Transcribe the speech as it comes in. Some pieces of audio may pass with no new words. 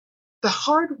the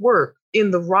hard work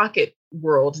in the rocket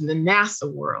world, in the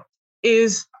NASA world,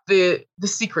 is the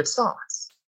secret sauce.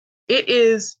 It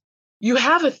is, you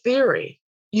have a theory,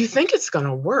 you think it's going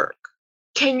to work.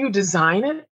 Can you design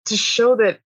it to show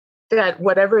that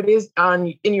whatever it is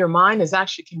in your mind is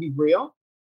actually can be real?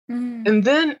 And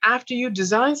then after you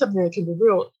design something that can be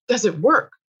real, does it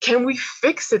work? Can we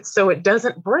fix it so it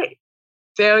doesn't break?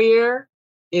 Failure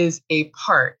is a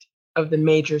part of the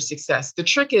major success. The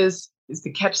trick is to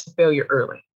catch the failure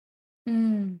early.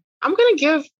 I'm going to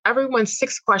give everyone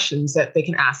 6 questions that they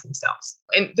can ask themselves.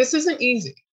 And this isn't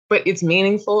easy, but it's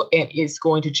meaningful and it's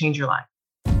going to change your life.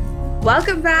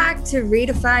 Welcome back to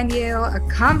Redefine You, a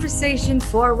conversation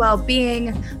for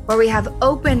well-being where we have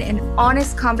open and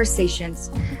honest conversations.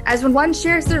 As when one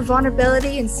shares their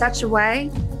vulnerability in such a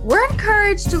way, we're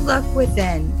encouraged to look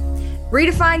within.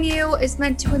 Redefine You is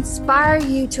meant to inspire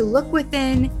you to look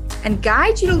within and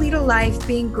guide you to lead a life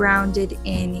being grounded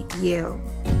in you.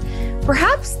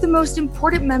 Perhaps the most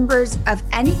important members of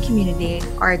any community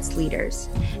are its leaders,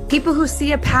 people who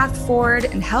see a path forward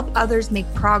and help others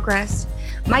make progress.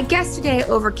 My guest today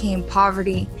overcame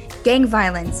poverty, gang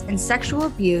violence, and sexual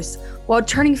abuse while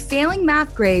turning failing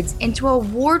math grades into an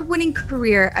award-winning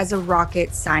career as a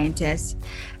rocket scientist,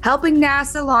 helping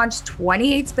NASA launch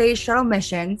 28 space shuttle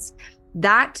missions.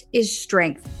 That is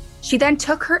strength. She then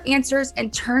took her answers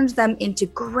and turned them into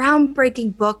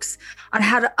groundbreaking books on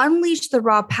how to unleash the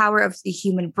raw power of the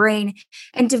human brain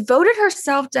and devoted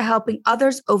herself to helping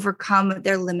others overcome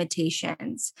their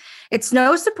limitations. It's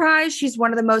no surprise she's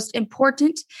one of the most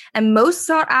important and most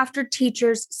sought after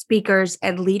teachers, speakers,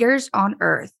 and leaders on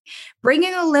earth.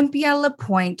 Bringing Olympia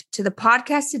LaPointe to the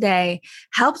podcast today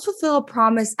helps fulfill a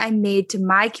promise I made to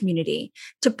my community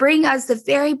to bring us the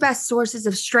very best sources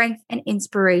of strength and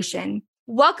inspiration.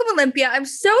 Welcome, Olympia. I'm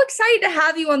so excited to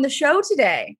have you on the show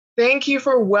today. Thank you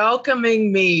for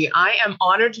welcoming me. I am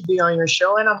honored to be on your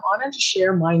show, and I'm honored to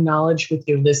share my knowledge with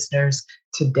your listeners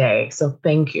today. So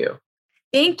thank you.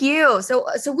 Thank you. So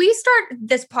we start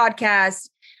this podcast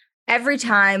every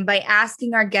time by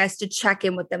asking our guests to check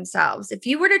in with themselves. If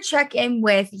you were to check in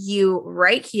with you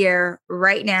right here,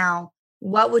 right now,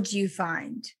 what would you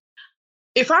find?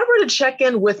 If I were to check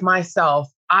in with myself,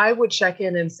 I would check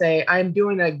in and say, I'm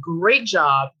doing a great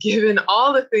job given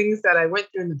all the things that I went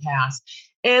through in the past.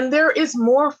 And there is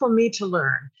more for me to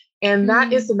learn. And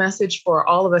that is the message for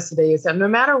all of us today, is that no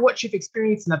matter what you've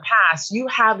experienced in the past, you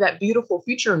have that beautiful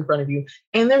future in front of you.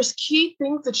 And there's key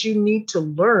things that you need to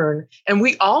learn, and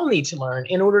we all need to learn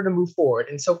in order to move forward.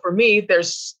 And so for me,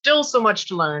 there's still so much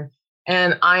to learn.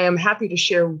 And I am happy to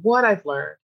share what I've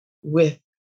learned with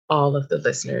all of the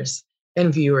listeners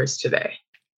and viewers today.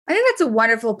 I think that's a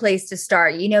wonderful place to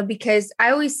start, because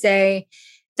I always say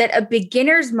that a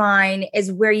beginner's mind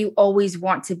is where you always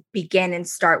want to begin and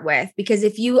start with. Because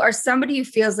if you are somebody who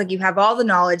feels like you have all the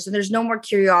knowledge, then there's no more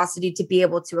curiosity to be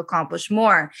able to accomplish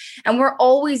more. And we're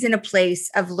always in a place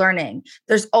of learning.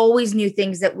 There's always new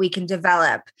things that we can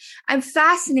develop. I'm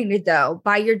fascinated, though,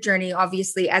 by your journey,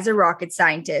 obviously, as a rocket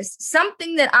scientist,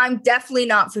 something that I'm definitely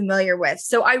not familiar with.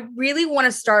 So I really want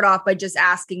to start off by just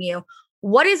asking you,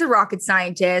 what is a rocket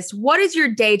scientist? What is your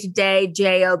day-to-day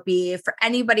job for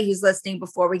anybody who's listening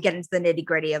before we get into the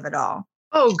nitty-gritty of it all?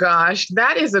 Oh, gosh,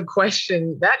 that is a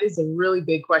question. That is a really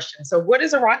big question. So what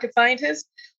is a rocket scientist?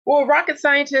 Well, a rocket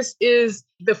scientist is,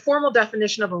 the formal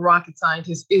definition of a rocket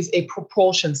scientist is a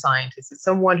propulsion scientist. It's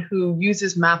someone who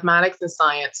uses mathematics and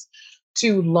science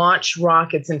to launch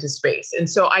rockets into space. And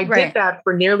so I did that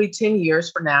for nearly 10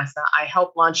 years for NASA. I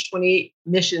helped launch 28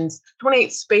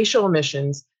 spatial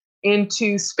missions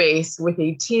into space with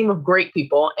a team of great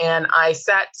people. And I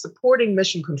sat supporting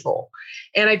mission control.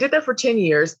 And I did that for 10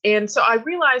 years. And so I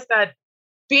realized that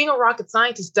being a rocket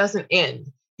scientist doesn't end.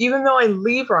 Even though I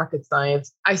leave rocket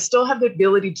science, I still have the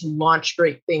ability to launch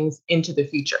great things into the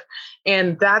future.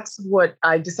 And that's what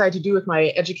I decided to do with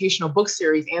my educational book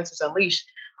series, Answers Unleashed,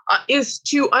 is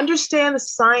to understand the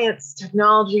science,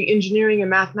 technology, engineering, and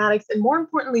mathematics, and more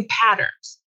importantly,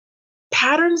 patterns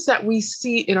that we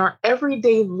see in our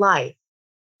everyday life,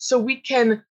 so we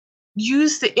can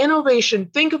use the innovation,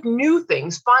 think of new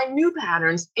things, find new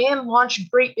patterns, and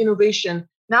launch great innovation,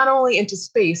 not only into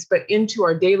space, but into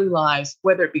our daily lives,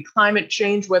 whether it be climate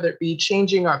change, whether it be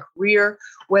changing our career,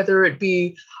 whether it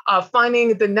be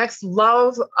finding the next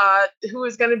love, who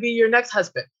is going to be your next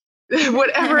husband.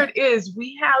 Whatever it is,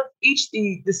 we have each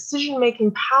the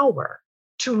decision-making power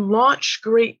to launch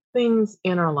great things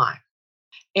in our life.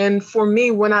 And for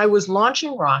me, when I was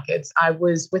launching rockets, I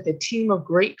was with a team of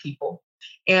great people,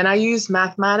 and I used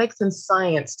mathematics and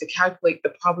science to calculate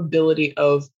the probability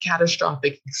of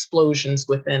catastrophic explosions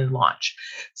within launch.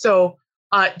 So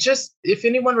Just if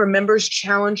anyone remembers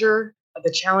Challenger,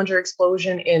 the Challenger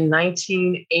explosion in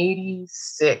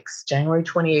 1986, January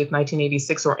 28th,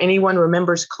 1986, or anyone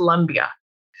remembers Columbia.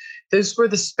 Those were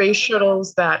the space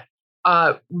shuttles that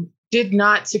did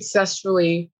not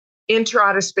successfully enter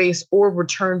outer space or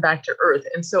return back to Earth.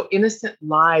 And so innocent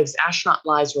lives, astronaut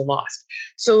lives were lost.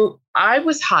 So I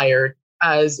was hired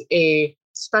as a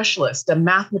specialist, a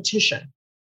mathematician,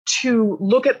 to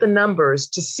look at the numbers,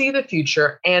 to see the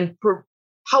future and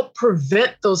help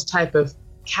prevent those type of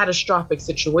catastrophic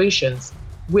situations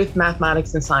with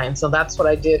mathematics and science. So that's what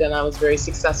I did. And I was very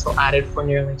successful at it for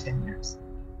nearly 10 years.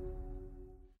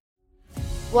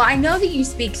 Well, I know that you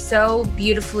speak so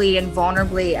beautifully and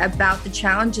vulnerably about the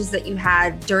challenges that you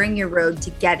had during your road to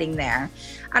getting there.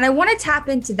 And I want to tap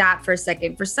into that for a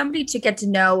second, for somebody to get to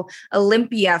know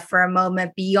Olympia for a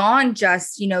moment beyond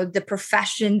just, the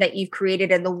profession that you've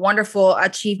created and the wonderful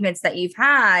achievements that you've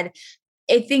had.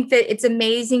 I think that it's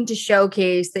amazing to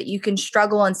showcase that you can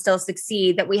struggle and still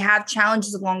succeed, that we have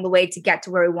challenges along the way to get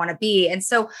to where we want to be. And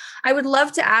so I would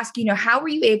love to ask, how were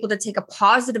you able to take a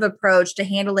positive approach to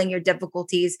handling your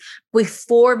difficulties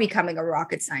before becoming a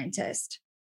rocket scientist?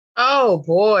 Oh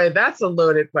boy, that's a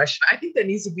loaded question. I think that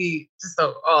needs to be just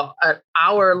an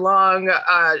hour-long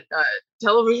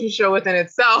television show within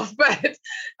itself. But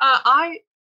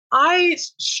I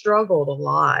struggled a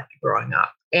lot growing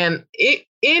up, and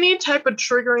any type of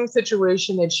triggering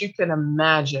situation that you can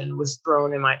imagine was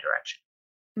thrown in my direction.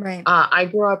 Right. I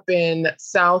grew up in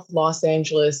South Los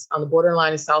Angeles on the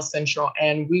borderline of South Central,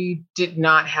 and we did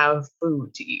not have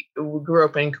food to eat. We grew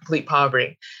up in complete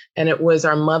poverty, and it was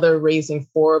our mother raising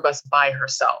four of us by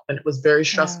herself. And it was very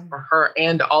stressful for her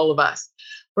and all of us.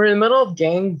 We're in the middle of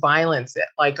gang violence.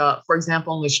 Like, for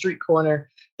example, on the street corner,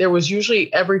 there was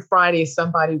usually every Friday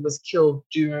somebody was killed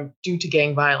due to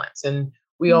gang violence. And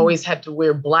we always had to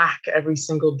wear black every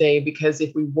single day, because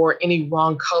if we wore any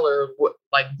wrong color,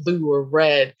 like blue or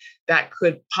red, that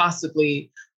could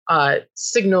possibly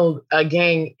signal a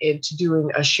gang into doing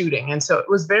a shooting. And so it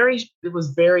was very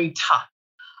tough.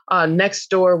 Next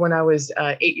door, when I was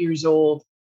 9 years old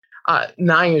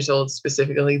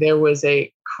specifically, there was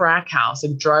a crack house,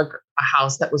 a drug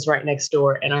house that was right next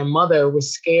door. And our mother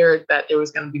was scared that there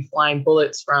was going to be flying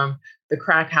bullets from the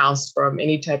crack house from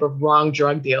any type of wrong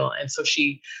drug deal. And so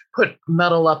she put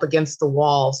metal up against the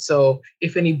wall. So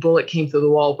if any bullet came through the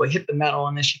wall, it would hit the metal.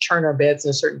 And then she turned our beds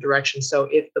in a certain direction. So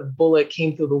if the bullet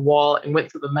came through the wall and went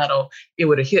through the metal, it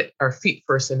would have hit our feet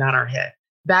first and not our head.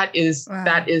 That is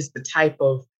the type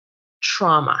of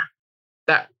trauma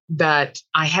that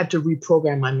I had to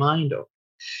reprogram my mind over.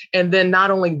 And then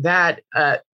not only that,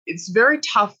 it's very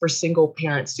tough for single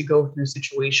parents to go through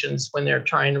situations when they're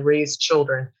trying to raise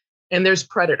children. And there's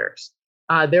predators.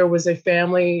 There was a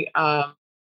family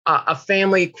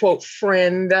quote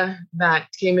friend that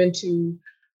came into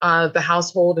the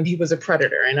household, and he was a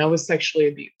predator, and I was sexually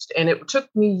abused. And it took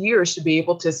me years to be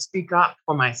able to speak up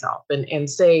for myself and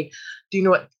say, do you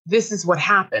know what? This is what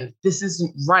happened. This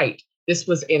isn't right. This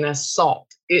was an assault.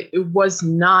 It was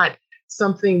not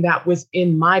something that was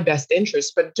in my best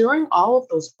interest. But during all of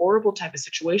those horrible type of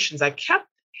situations, I kept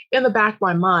in the back of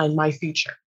my mind my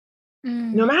future.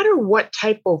 No matter what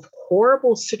type of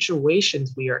horrible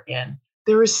situations we are in,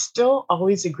 there is still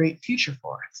always a great future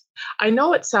for us. I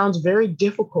know it sounds very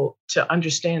difficult to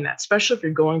understand that, especially if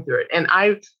you're going through it. And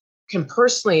I can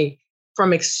personally,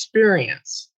 from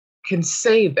experience, can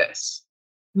say this: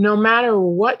 no matter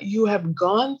what you have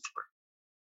gone through,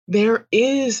 there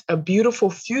is a beautiful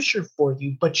future for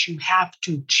you, but you have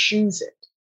to choose it.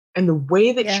 And the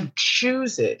way that you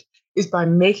choose it is by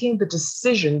making the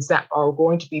decisions that are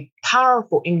going to be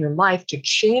powerful in your life to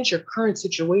change your current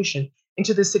situation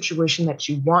into the situation that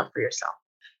you want for yourself.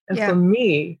 And for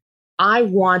me, I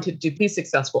wanted to be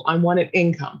successful. I wanted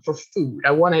income for food.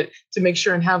 I wanted to make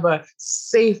sure and have a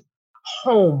safe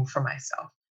home for myself.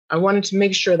 I wanted to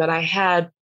make sure that I had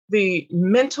the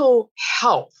mental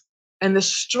health and the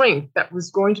strength that was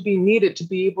going to be needed to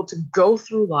be able to go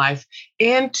through life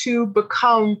and to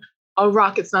become a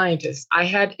rocket scientist. I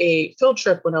had a field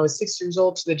trip when I was 6 years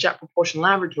old to the Jet Propulsion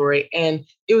Laboratory, and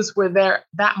it was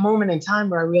that moment in time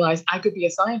where I realized I could be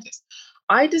a scientist.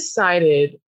 I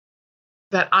decided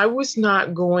that I was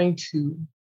not going to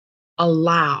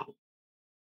allow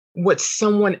what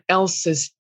someone else's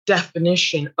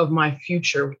definition of my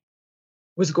future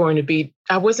was going to be.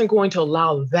 I wasn't going to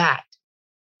allow that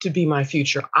to be my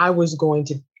future. I was going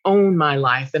to own my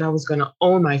life, and I was going to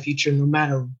own my future no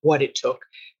matter what it took.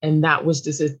 And that was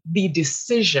the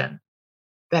decision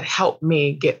that helped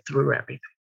me get through everything.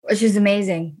 which is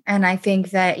amazing. And I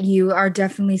think that you are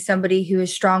definitely somebody who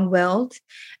is strong-willed.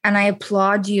 And I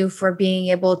applaud you for being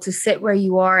able to sit where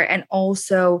you are and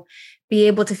also be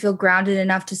able to feel grounded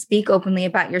enough to speak openly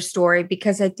about your story,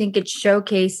 because I think it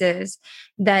showcases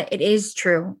that it is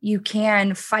true. You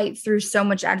can fight through so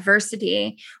much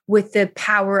adversity with the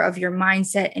power of your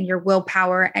mindset and your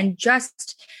willpower and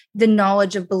just the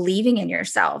knowledge of believing in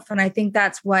yourself. And I think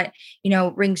that's what,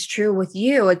 rings true with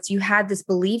you. It's you had this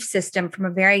belief system from a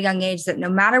very young age that no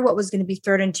matter what was going to be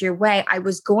thrown into your way, I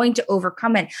was going to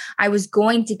overcome it. I was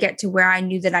going to get to where I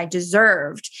knew that I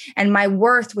deserved. And my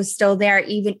worth was still there,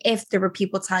 even if there were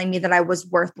people telling me that I was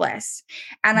worthless.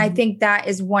 And I think that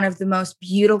is one of the most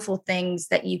beautiful things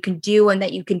that you can do and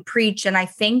that you can preach. And I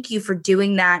thank you for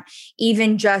doing that,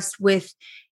 even just with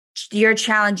your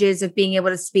challenges of being able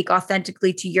to speak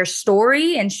authentically to your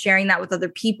story and sharing that with other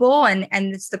people. And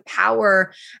it's the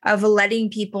power of letting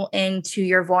people into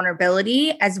your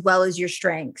vulnerability as well as your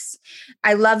strengths.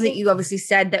 I love that you obviously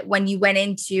said that when you went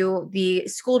into the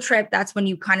school trip, that's when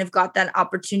you kind of got that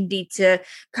opportunity to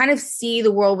kind of see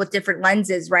the world with different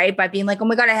lenses, right? By being like, oh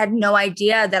my God, I had no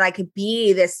idea that I could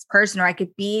be this person or I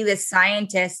could be this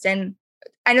scientist. And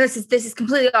I know this is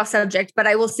completely off subject, but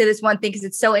I will say this one thing because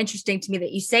it's so interesting to me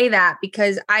that you say that,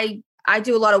 because I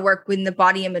do a lot of work within the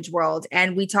body image world,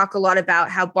 and we talk a lot about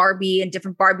how Barbie and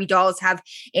different Barbie dolls have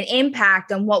an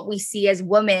impact on what we see as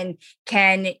women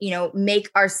can, make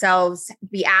ourselves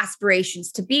be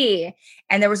aspirations to be.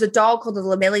 And there was a doll called the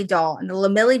LaMillie doll, and the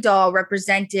LaMillie doll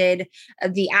represented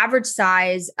the average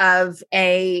size of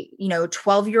a,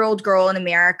 12-year-old girl in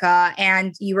America.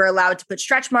 And you were allowed to put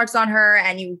stretch marks on her,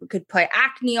 and you could put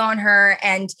acne on her,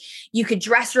 and you could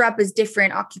dress her up as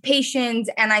different occupations.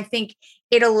 And I think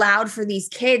it allowed for these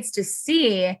kids to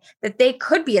see that they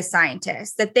could be a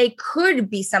scientist, that they could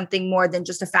be something more than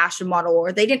just a fashion model,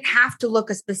 or they didn't have to look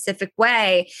a specific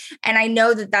way. And I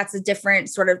know that that's a different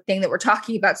sort of thing that we're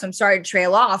talking about, so I'm sorry to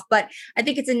trail off, but I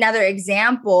think it's another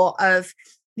example of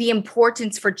the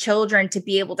importance for children to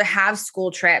be able to have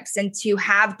school trips and to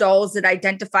have dolls that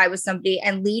identify with somebody,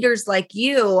 and leaders like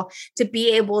you to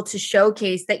be able to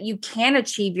showcase that you can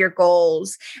achieve your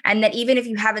goals, and that even if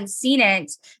you haven't seen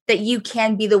it, that you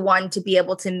can be the one to be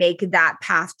able to make that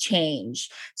path change.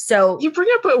 So you bring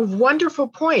up a wonderful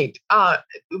point,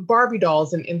 Barbie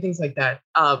dolls and things like that.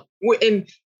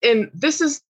 And this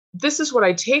is what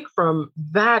I take from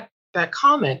that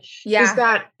comment, is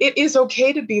that it is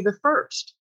okay to be the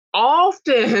first.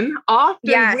 Often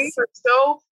yes. We are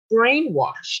so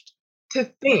brainwashed to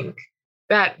think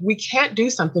that we can't do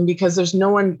something because there's no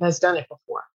one that's done it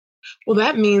before. Well,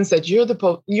 that means that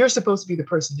you're supposed to be the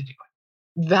person to do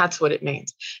it. That's what it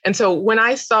means. And so when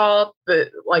I saw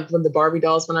when the Barbie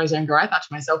dolls when I was younger, I thought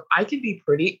to myself, I could be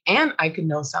pretty and I could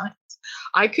know science.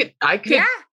 I could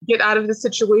get out of the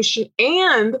situation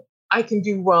and I can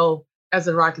do well as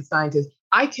a rocket scientist.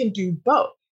 I can do both.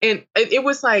 And it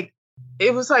was like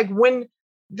when,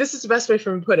 this is the best way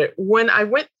for me to put it, when I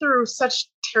went through such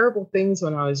terrible things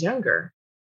when I was younger,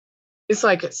 it's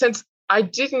like, since I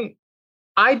didn't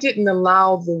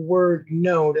allow the word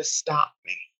no to stop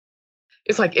me.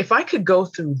 It's like, if I could go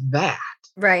through that,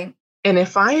 right, and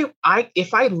if I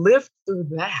lived through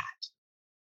that,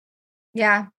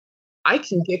 I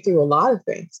can get through a lot of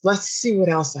things. Let's see what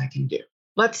else I can do.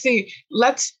 Let's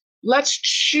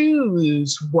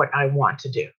choose what I want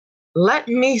to do. Let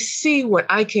me see what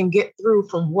I can get through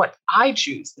from what I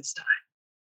choose this time.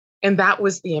 And that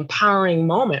was the empowering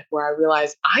moment where I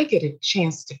realized I get a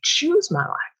chance to choose my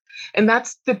life. And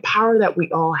that's the power that we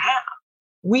all have.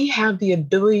 We have the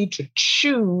ability to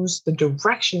choose the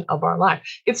direction of our life.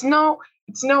 It's no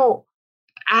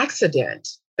accident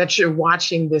that you're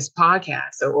watching this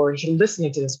podcast or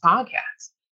listening to this podcast.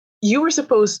 You were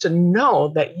supposed to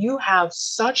know that you have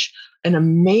such an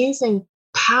amazing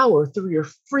power through your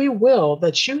free will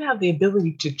that you have the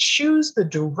ability to choose the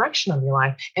direction of your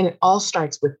life. And it all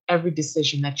starts with every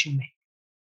decision that you make.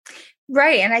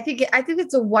 Right. And I think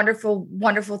it's a wonderful,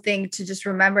 wonderful thing to just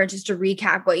remember, just to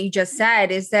recap what you just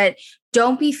said, is that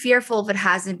don't be fearful if it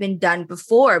hasn't been done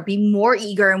before. Be more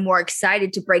eager and more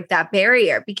excited to break that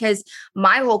barrier, because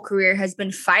my whole career has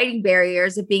been fighting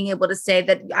barriers of being able to say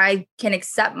that I can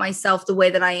accept myself the way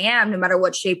that I am, no matter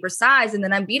what shape or size, and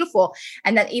that I'm beautiful.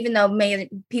 And that even though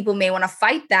people may want to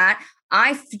fight that,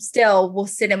 I still will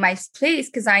sit in my place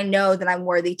because I know that I'm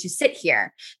worthy to sit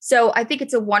here. So I think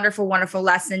it's a wonderful, wonderful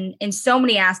lesson in so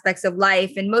many aspects of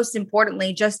life. And most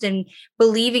importantly, just in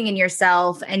believing in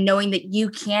yourself and knowing that you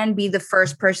can be the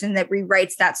first person that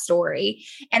rewrites that story.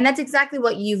 And that's exactly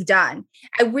what you've done.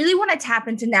 I really want to tap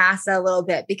into NASA a little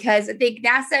bit, because I think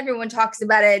NASA, everyone talks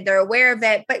about it, they're aware of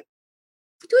it, but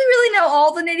do we really know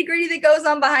all the nitty gritty that goes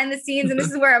on behind the scenes? And this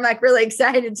is where I'm like really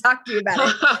excited to talk to you about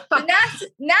it. So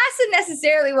NASA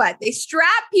necessarily what? They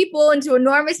strap people into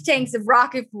enormous tanks of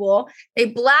rocket fuel. They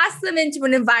blast them into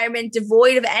an environment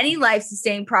devoid of any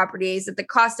life-sustaining properties at the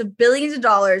cost of billions of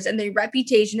dollars and the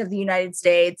reputation of the United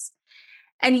States.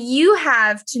 And you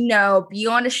have to know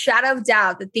beyond a shadow of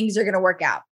doubt that things are going to work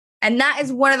out. And that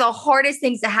is one of the hardest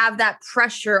things, to have that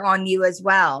pressure on you as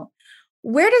well.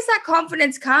 Where does that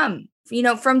confidence come?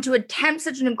 From to attempt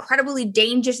such an incredibly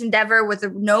dangerous endeavor with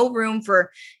no room for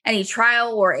any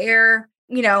trial or error,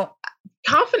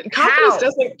 confidence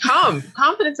doesn't come.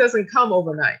 Confidence doesn't come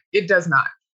overnight. It does not.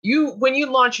 When you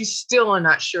launch, you still are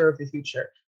not sure of the future.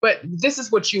 But this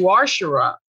is what you are sure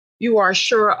of. You are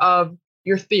sure of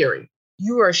your theory.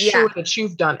 You are sure that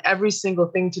you've done every single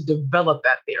thing to develop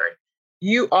that theory.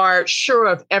 You are sure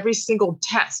of every single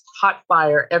test, hot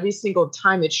fire, every single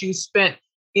time that you spent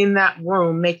in that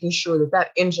room, making sure that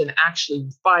that engine actually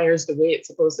fires the way it's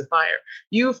supposed to fire.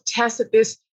 You've tested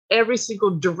this every single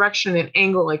direction and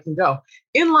angle it can go.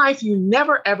 In life, you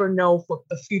never, ever know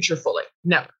the future fully.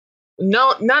 Never.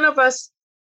 No, none of us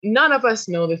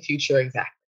know the future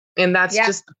exactly. And that's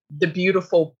just the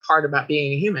beautiful part about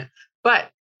being a human.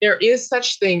 But there is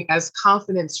such thing as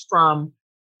confidence from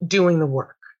doing the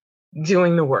work.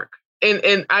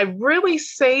 And I really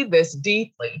say this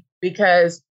deeply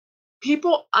because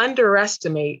people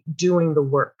underestimate doing the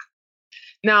work.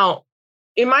 Now,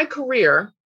 in my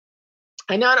career,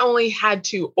 I not only had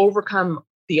to overcome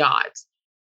the odds.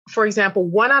 For example,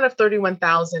 1 out of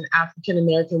 31,000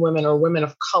 African-American women or women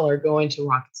of color go into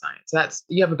rocket science.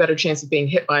 You have a better chance of being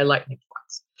hit by a lightning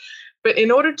twice. But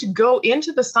in order to go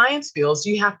into the science fields,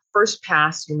 you have to first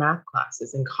pass your math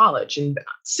classes in college. And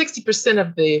 60%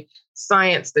 of the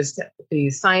science,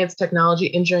 the science,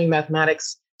 technology, engineering,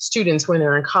 mathematics students, when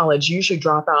they're in college, usually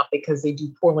drop out because they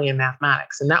do poorly in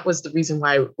mathematics. And that was the reason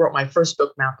why I wrote my first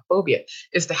book, Mathophobia,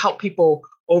 is to help people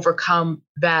overcome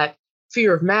that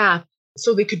fear of math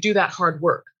so they could do that hard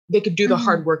work. They could do the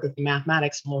hard work of the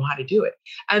mathematics and know how to do it.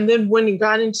 And then when you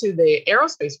got into the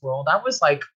aerospace world, I was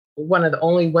like one of the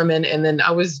only women. And then I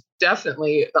was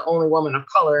definitely the only woman of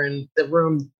color in the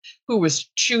room who was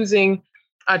choosing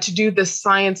to do the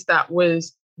science that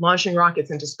was launching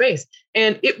rockets into space.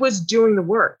 And it was doing the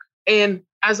work. And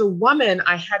as a woman,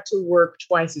 I had to work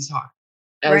twice as hard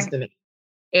as the men.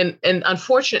 And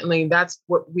unfortunately, that's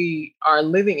what we are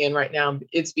living in right now.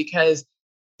 It's because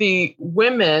the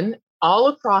women all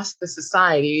across the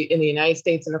society in the United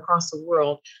States and across the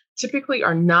world typically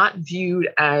are not viewed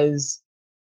as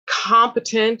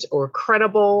competent or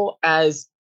credible, as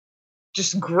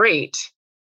just great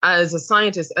as a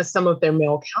scientist as some of their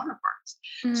male counterparts.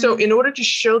 So in order to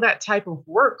show that type of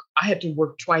work, I had to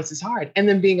work twice as hard. And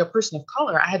then being a person of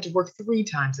color, I had to work 3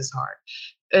 times as hard.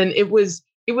 And it was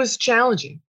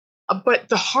challenging. But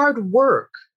the hard work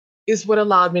is what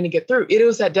allowed me to get through. It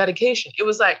was that dedication. It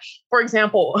was like, for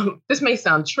example, this may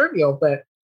sound trivial, but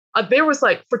there was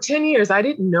like, for 10 years, I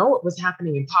didn't know what was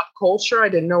happening in pop culture. I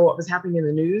didn't know what was happening in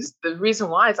the news. The reason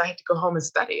why is I had to go home and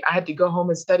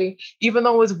study. Even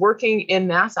though I was working in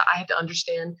NASA, I had to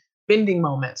understand bending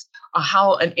moments,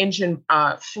 how an engine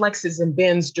flexes and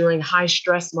bends during high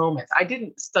stress moments. I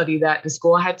didn't study that in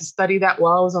school. I had to study that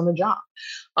while I was on the job.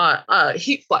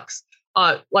 Heat flux.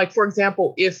 Like, for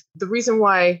example, if the reason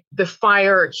why the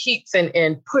fire heats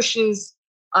and pushes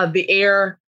the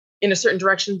air in a certain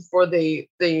direction for the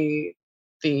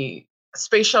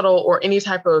space shuttle or any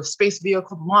type of space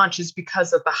vehicle launch is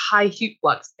because of the high heat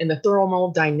flux and the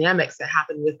thermal dynamics that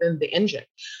happen within the engine.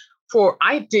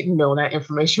 I didn't know that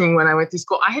information when I went to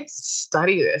school. I had to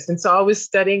study this. And so I was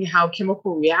studying how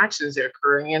chemical reactions are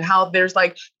occurring and how there's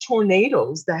like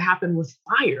tornadoes that happen with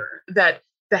fire that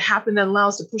happen that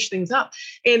allows to push things up.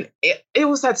 And it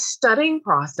was that studying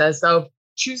process of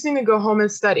choosing to go home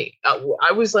and study.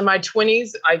 I was in my 20s.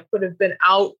 I could have been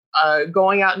out,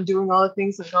 going out and doing all the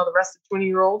things like all the rest of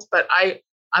 20-year-olds, but I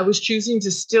was choosing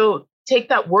to still take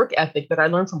that work ethic that I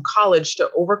learned from college to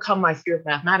overcome my fear of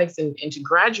mathematics and to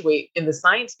graduate in the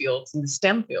science fields, in the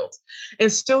STEM fields,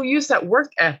 and still use that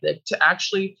work ethic to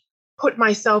actually put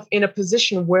myself in a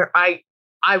position where I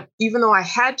even though I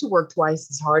had to work twice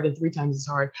as hard and 3 times as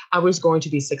hard, I was going to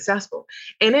be successful.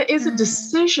 And it is a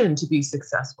decision to be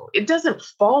successful. It doesn't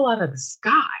fall out of the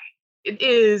sky. It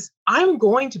is, I'm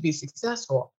going to be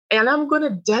successful. And I'm going to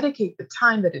dedicate the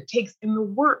time that it takes in the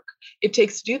work it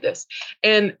takes to do this.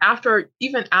 And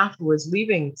even afterwards,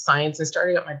 leaving science and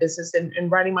starting up my business and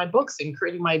writing my books and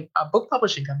creating my book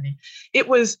publishing company, it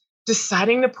was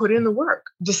deciding to put in the work,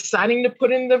 deciding to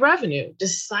put in the revenue,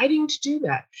 deciding to do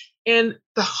that. And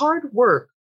the hard work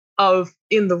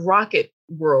in the rocket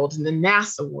world and the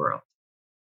NASA world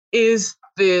is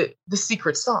the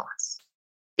secret sauce.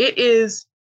 It is,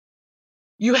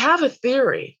 you have a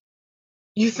theory,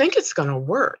 you think it's going to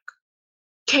work.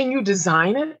 Can you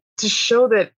design it to show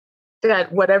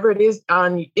that whatever it is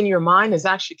in your mind is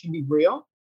actually can be real?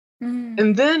 Mm.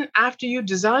 And then after you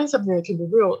design something that can be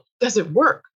real, does it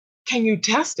work? Can you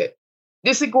test it?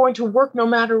 Is it going to work no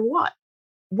matter what?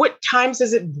 What times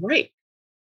does it break?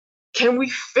 Can we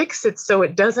fix it so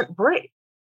it doesn't break?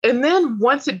 And then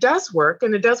once it does work,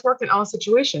 and it does work in all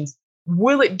situations,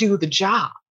 will it do the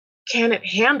job? Can it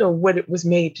handle what it was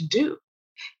made to do?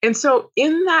 And so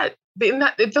in that,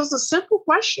 those are simple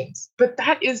questions, but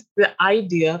that is the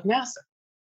idea of NASA.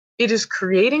 It is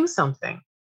creating something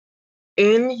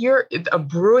in a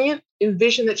brilliant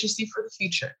vision that you see for the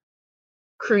future,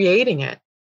 creating it,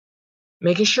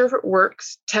 making sure if it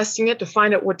works, testing it to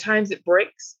find out what times it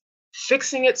breaks,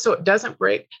 fixing it so it doesn't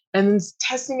break, and then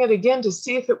testing it again to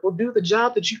see if it will do the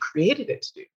job that you created it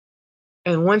to do.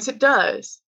 And once it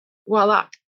does, voila,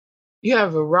 you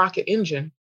have a rocket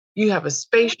engine, you have a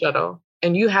space shuttle,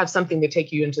 and you have something to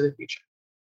take you into the future.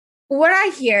 What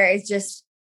I hear is just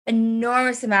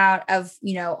enormous amount of,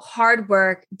 hard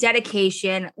work,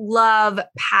 dedication, love,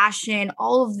 passion,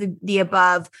 all of the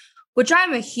above, which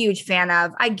I'm a huge fan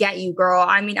of. I get you, girl.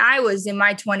 I mean, I was in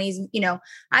my 20s,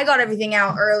 I got everything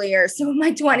out earlier. So in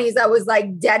my 20s, I was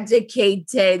like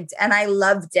dedicated and I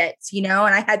loved it, and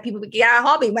I had people get a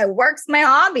hobby. My work's my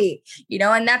hobby,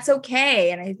 and that's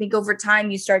okay. And I think over time,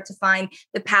 you start to find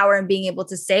the power in being able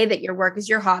to say that your work is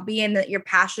your hobby and that you're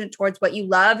passionate towards what you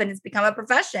love and it's become a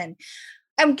profession.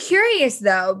 I'm curious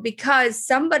though, because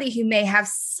somebody who may have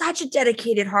such a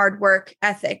dedicated hard work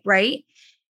ethic, right,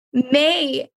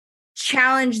 may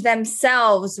challenge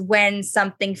themselves when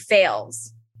something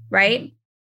fails, right?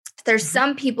 There's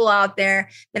some people out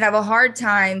there that have a hard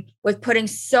time with putting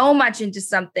so much into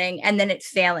something and then it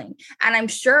failing. And I'm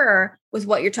sure with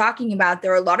what you're talking about,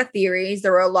 there are a lot of theories,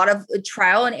 there were a lot of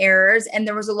trial and errors, and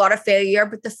there was a lot of failure,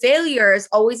 but the failure is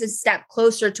always a step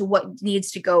closer to what needs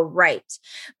to go right.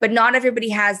 But not everybody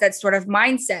has that sort of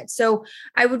mindset. So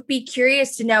I would be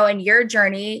curious to know in your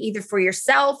journey, either for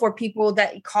yourself or people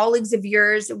that colleagues of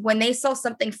yours, when they saw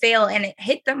something fail and it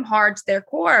hit them hard to their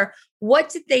core, what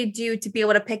did they do to be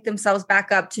able to pick themselves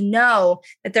back up to know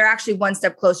that they're actually one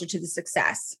step closer to the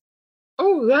success?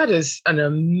 Oh, that is an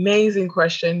amazing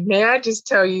question. May I just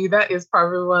tell you, that is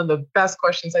probably one of the best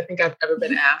questions I think I've ever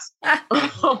been asked.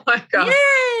 Oh my God.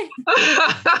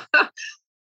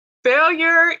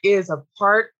 Failure is a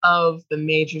part of the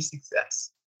major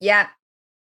success. Yeah.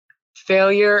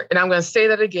 Failure, and I'm going to say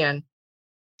that again.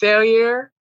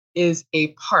 Failure is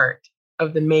a part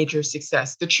of the major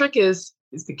success. The trick is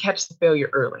to catch the failure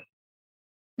early.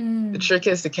 The trick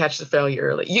is to catch the failure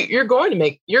early. You're going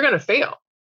to fail.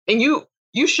 And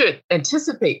you should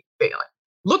anticipate failing.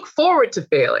 Look forward to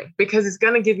failing because it's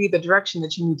going to give you the direction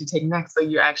that you need to take next so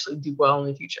you actually do well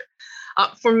in the future.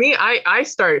 For me, I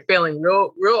started failing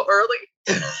real early.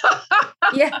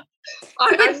 Yeah.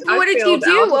 What did you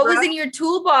do? Algebra. What was in your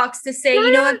toolbox to say,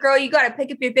 you know what, girl, you got to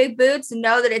pick up your big boots and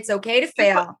know that it's okay to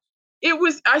fail?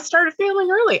 I started failing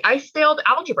early. I failed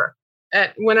algebra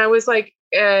when I was like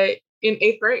in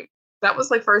 8th grade. That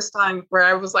was like first time where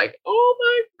I was like, oh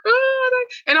my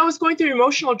God. And I was going through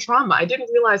emotional trauma. I didn't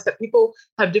realize that people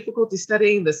have difficulty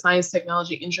studying the science,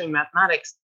 technology, engineering,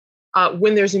 mathematics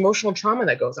when there's emotional trauma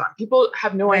that goes on. People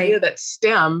have no idea that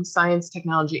STEM, science,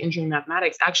 technology, engineering,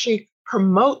 mathematics, actually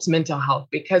promotes mental health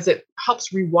because it helps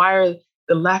rewire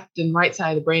the left and right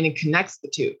side of the brain and connects the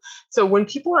two. So when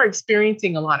people are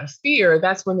experiencing a lot of fear,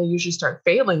 that's when they usually start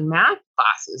failing math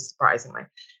classes, surprisingly.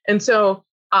 And so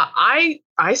I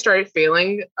started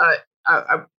failing.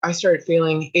 I started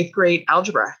failing 8th grade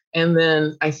algebra, and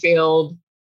then I failed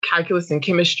calculus and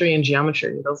chemistry and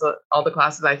geometry. Those are all the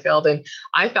classes I failed, and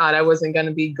I thought I wasn't going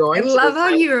to be going. I love how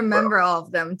you remember all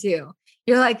of them too.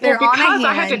 You're like, they're on a hand.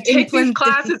 I had to take these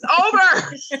classes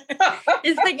over.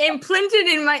 It's like implanted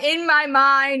in my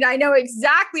mind. I know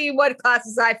exactly what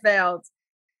classes I failed.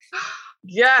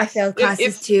 Yes, I failed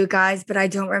classes too, guys, but I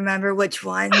don't remember which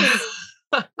ones.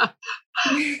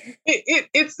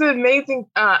 It's amazing.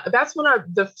 That's when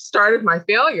the start of my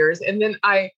failures. And then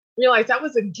I realized that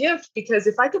was a gift because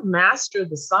if I could master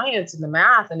the science and the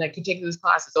math and I could take those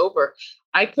classes over,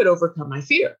 I could overcome my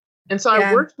fear. And so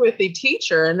I worked with a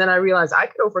teacher and then I realized I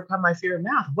could overcome my fear of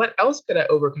math. What else could I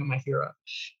overcome my fear of?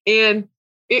 And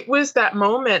it was that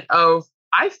moment of,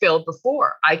 I failed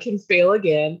before, I can fail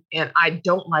again. And I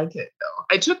don't like it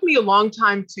though. It took me a long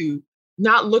time to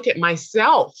not look at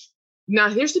myself. Now,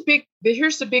 here's the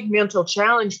big mental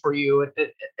challenge for you.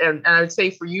 And I would say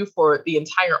for you, for the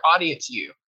entire audience,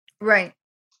 right.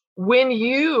 when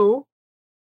you,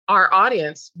 our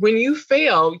audience, when you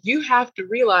fail, you have to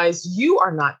realize you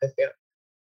are not the failure.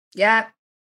 Yeah.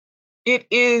 It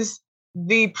is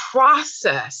the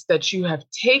process that you have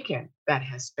taken that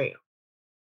has failed.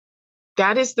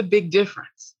 That is the big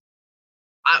difference.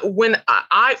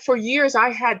 For years, I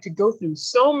had to go through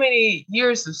so many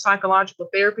years of psychological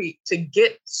therapy to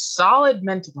get solid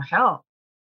mental health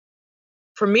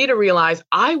for me to realize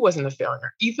I wasn't a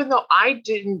failure, even though I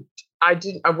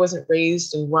wasn't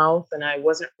raised in wealth, and I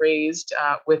wasn't raised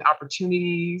with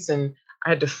opportunities, and I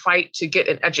had to fight to get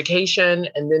an education,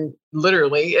 and then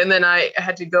I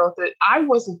had to go through it. I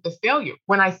wasn't the failure.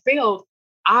 When I failed,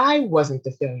 I wasn't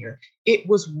the failure. It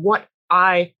was what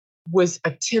I was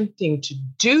attempting to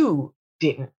do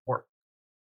didn't work.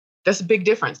 That's a big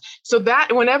difference. So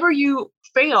that whenever you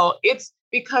fail, it's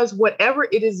because whatever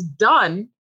it is done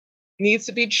needs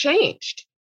to be changed.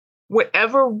 What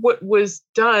was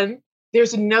done,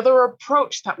 there's another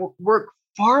approach that will work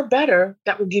far better,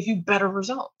 that will give you better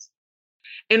results.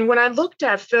 And when I looked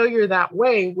at failure that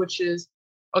way, which is,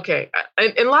 okay,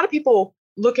 and a lot of people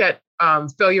look at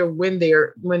failure when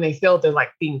they fail, they're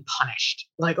like being punished.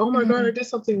 Like, oh my God, I did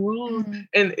something wrong.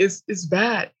 And it's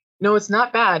bad. No, it's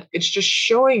not bad. It's just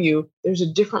showing you there's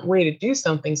a different way to do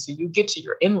something so you get to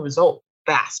your end result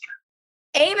faster.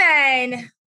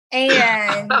 Amen.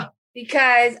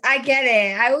 Because I get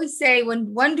it. I always say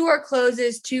when one door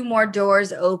closes, two more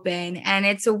doors open. And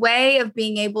it's a way of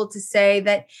being able to say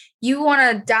that you want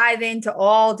to dive into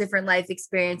all different life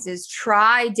experiences,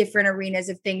 try different arenas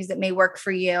of things that may work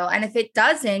for you. And if it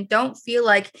doesn't, don't feel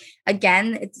like,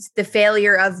 again, it's the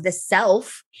failure of the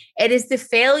self. It is the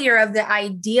failure of the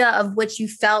idea of which you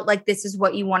felt like this is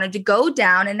what you wanted to go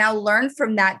down. And now learn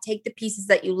from that, take the pieces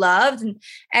that you loved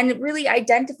and really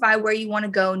identify where you want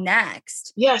to go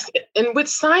next. Yes. And with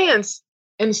science,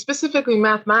 and specifically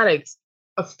mathematics,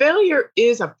 a failure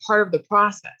is a part of the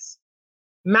process.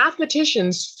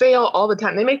 Mathematicians fail all the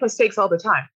time. They make mistakes all the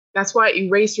time. That's why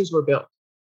erasers were built.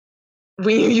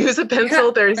 When you use a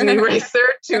pencil, there's an eraser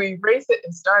to erase it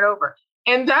and start over.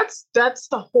 And that's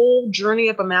the whole journey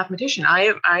of a mathematician.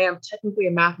 I am technically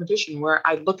a mathematician, where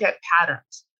I look at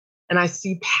patterns and I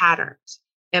see patterns,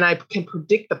 and I can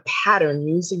predict the pattern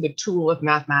using the tool of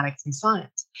mathematics and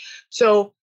science.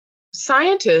 So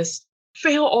scientists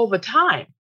fail all the time.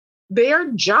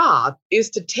 Their job is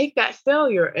to take that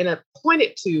failure and point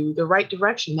it to the right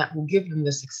direction that will give them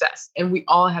the success. And we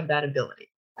all have that ability.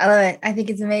 I love it. I think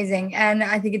it's amazing. And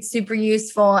I think it's super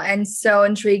useful and so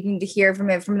intriguing to hear from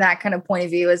it from that kind of point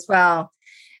of view as well.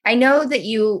 I know that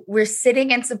you were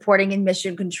sitting and supporting in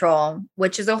mission control,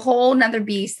 which is a whole nother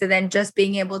beast than just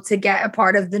being able to get a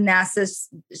part of the NASA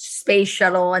space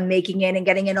shuttle and making it and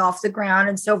getting it off the ground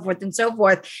and so forth and so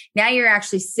forth. Now you're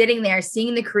actually sitting there,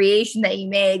 seeing the creation that you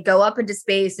made go up into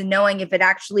space and knowing if it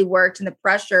actually worked and the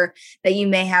pressure that you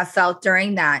may have felt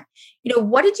during that.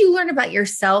 What did you learn about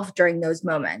yourself during those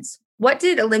moments? What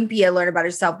did Olympia learn about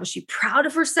herself? Was she proud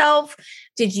of herself?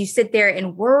 Did you sit there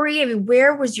and worry? I mean,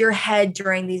 where was your head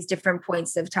during these different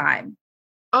points of time?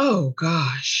 Oh,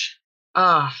 gosh.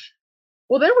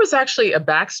 Well, there was actually a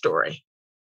backstory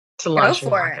to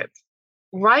launching rockets.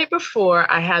 Right before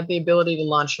I had the ability to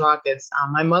launch rockets,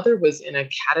 my mother was in a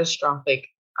catastrophic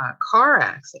car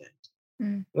accident.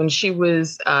 When she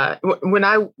was, when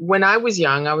I was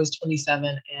young, I was 27,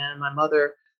 and my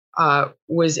mother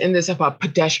was in this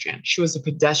pedestrian. She was a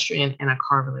pedestrian in a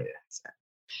car-related accident.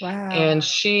 Wow. And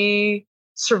she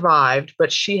survived,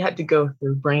 but she had to go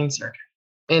through brain surgery.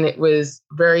 And it was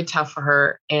very tough for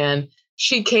her. And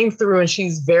she came through, and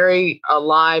she's very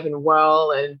alive and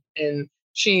well. And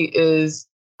she is,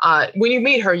 when you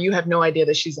meet her, you have no idea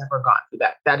that she's ever gone through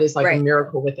that. That is like a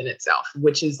miracle within itself,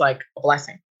 which is like a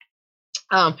blessing.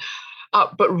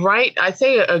 But I'd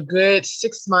say a good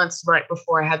 6 months right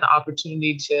before I had the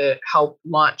opportunity to help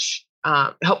launch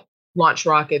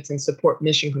rockets and support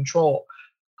mission control,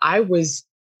 I was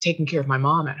taking care of my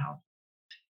mom at home.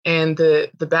 And the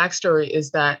backstory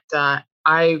is that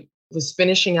I was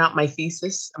finishing out my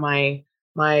thesis, my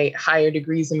higher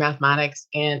degrees in mathematics,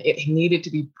 and it needed to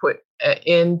be put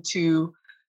into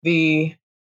the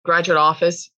graduate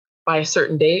office by a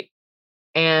certain date.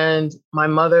 And my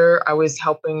mother, I was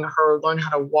helping her learn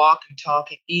how to walk and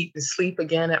talk and eat and sleep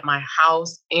again at my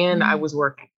house. And I was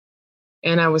working.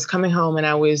 And I was coming home and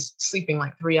I was sleeping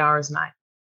like 3 hours a night.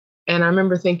 And I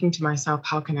remember thinking to myself,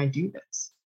 how can I do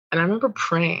this? And I remember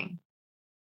praying,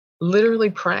 literally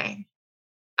praying,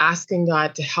 asking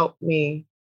God to help me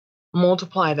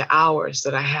multiply the hours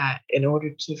that I had in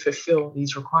order to fulfill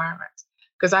these requirements.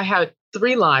 Because I had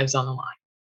 3 lives on the line.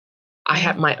 I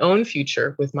had my own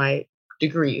future with my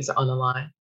degrees on the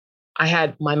line. I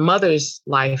had my mother's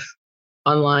life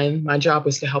online. My job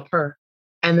was to help her.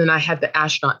 And then I had the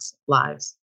astronauts'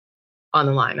 lives on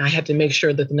the line. I had to make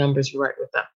sure that the numbers were right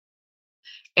with them.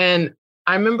 And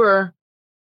I remember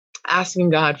asking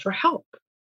God for help.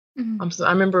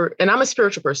 I remember, and I'm a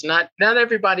spiritual person. Not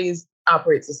everybody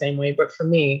operates the same way, but for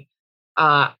me,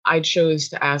 I chose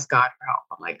to ask God for help.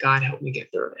 I'm like, God, help me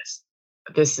get through this.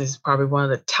 This is probably one of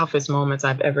the toughest moments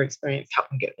I've ever experienced.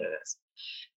 Help me get through this.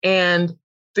 And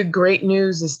the great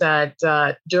news is that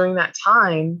during that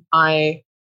time, I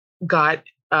got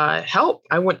help.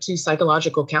 I went to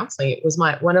psychological counseling. It was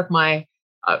one of my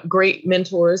great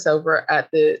mentors over at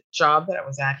the job that I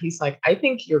was at. He's like, I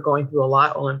think you're going through a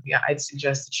lot, Olympia. I'd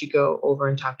suggest that you go over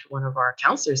and talk to one of our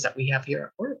counselors that we have here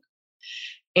at work.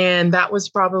 And that was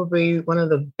probably one of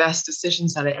the best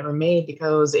decisions that I ever made,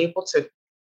 because I was able to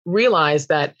realize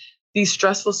that these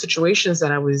stressful situations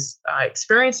that I was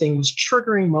experiencing was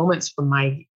triggering moments from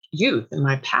my youth and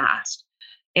my past.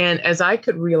 And as I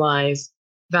could realize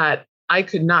that I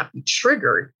could not be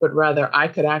triggered, but rather I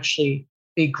could actually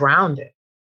be grounded.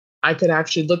 I could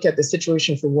actually look at the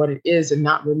situation for what it is and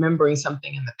not remembering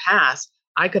something in the past.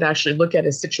 I could actually look at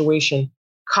a situation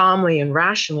calmly and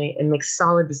rationally and make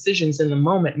solid decisions in the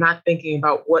moment, not thinking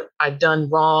about what I'd done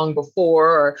wrong before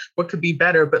or what could be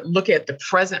better, but look at the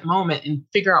present moment and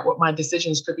figure out what my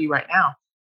decisions could be right now.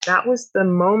 That was the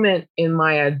moment in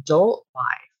my adult life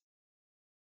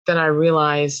that I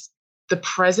realized the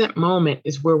present moment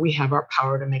is where we have our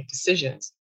power to make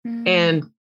decisions. And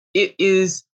it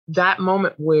is that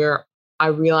moment where I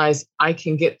realized I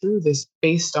can get through this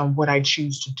based on what I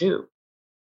choose to do.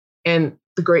 And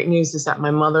the great news is that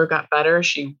my mother got better.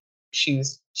 She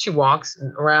walks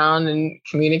around and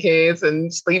communicates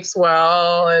and sleeps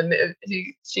well, and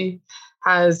she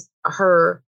has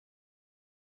her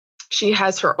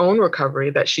own recovery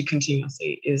that she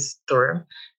continuously is through.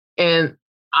 And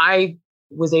I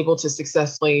was able to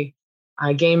successfully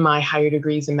gain my higher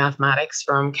degrees in mathematics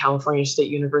from California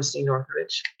State University,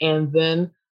 Northridge. And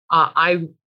then I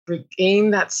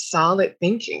regained that solid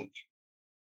thinking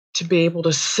to be able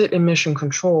to sit in mission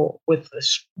control with the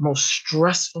most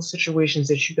stressful situations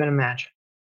that you can imagine.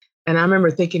 And I remember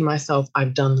thinking to myself,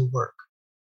 I've done the work.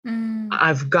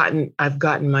 I've gotten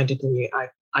my degree.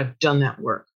 I've done that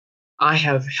work. I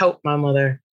have helped my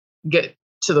mother get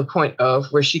to the point of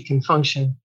where she can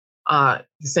function the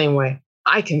same way.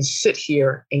 I can sit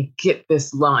here and get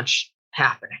this launch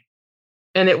happening.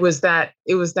 And it was that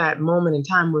moment in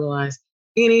time where I realized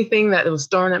anything that was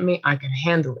thrown at me, I can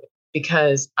handle it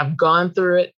because I've gone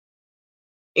through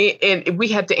it. And we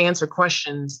had to answer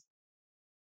questions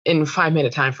in a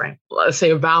 5-minute time frame. Let's say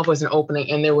a valve wasn't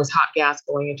opening and there was hot gas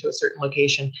going into a certain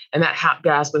location, and that hot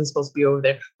gas wasn't supposed to be over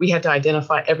there. We had to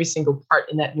identify every single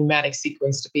part in that pneumatic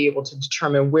sequence to be able to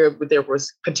determine where there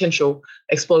was potential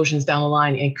explosions down the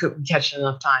line and could catch it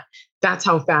enough time. That's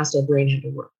how fast our brain had to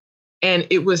work. And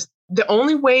it was the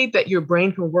only way that your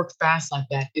brain can work fast like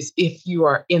that is if you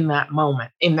are in that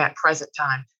moment, in that present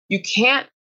time. You can't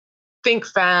think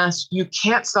fast. You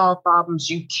can't solve problems.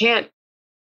 You can't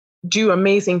do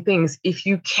amazing things if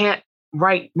you can't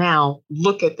right now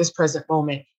look at this present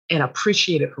moment and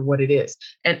appreciate it for what it is.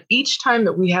 And each time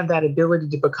that we have that ability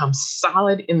to become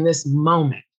solid in this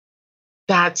moment,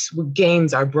 that's what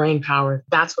gains our brain power.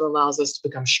 That's what allows us to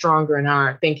become stronger in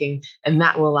our thinking. And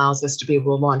that will allows us to be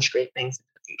able to launch great things in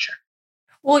the future.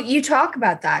 Well, you talk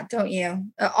about that, don't you?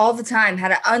 All the time, how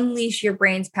to unleash your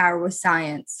brain's power with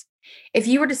science. If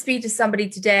you were to speak to somebody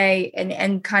today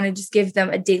and kind of just give them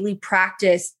a daily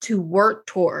practice to work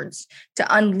towards, to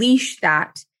unleash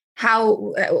that,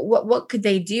 what could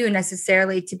they do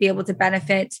necessarily to be able to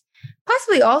benefit?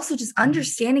 Possibly also just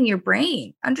understanding your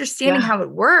brain, understanding how it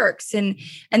works and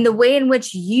the way in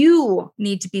which you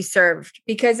need to be served.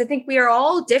 Because I think we are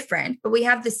all different, but we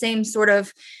have the same sort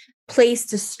of place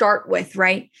to start with,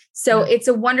 right? So it's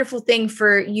a wonderful thing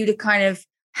for you to kind of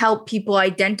help people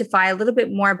identify a little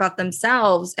bit more about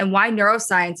themselves and why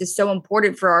neuroscience is so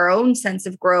important for our own sense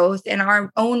of growth and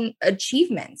our own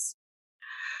achievements.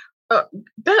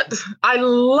 I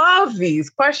love these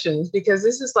questions because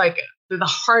this is like the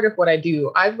heart of what I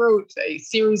do. I wrote a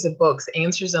series of books,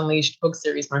 Answers Unleashed book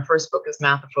series. My first book is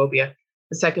Mathophobia.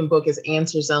 The second book is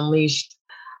Answers Unleashed,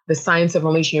 The Science of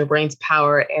Unleashing Your Brain's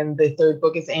Power. And the third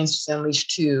book is Answers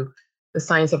Unleashed 2, The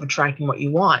Science of Attracting What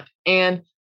You Want. And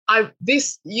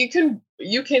you can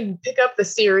pick up the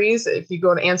series. If you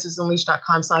go to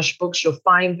answersunleashed.com/books, you'll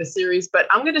find the series. But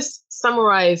I'm going to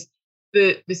summarize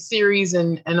the series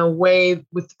in a way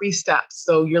with 3 steps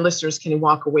so your listeners can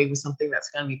walk away with something that's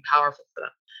going to be powerful for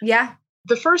them. Yeah.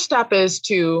 The first step is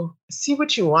to see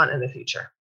what you want in the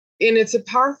future. And it's a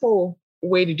powerful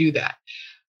way to do that.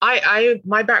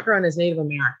 My background is Native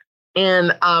American,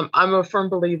 and I'm a firm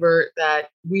believer that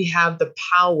we have the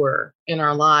power in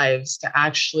our lives to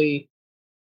actually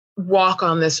walk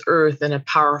on this earth in a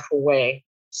powerful way.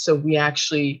 So we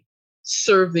actually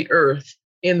serve the earth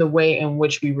in the way in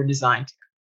which we were designed to.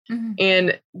 Mm-hmm.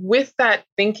 And with that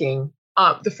thinking,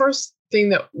 the first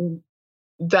thing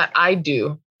that I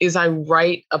do is I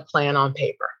write a plan on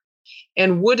paper.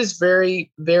 And wood is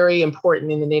very, very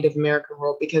important in the Native American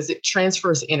world because it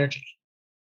transfers energy.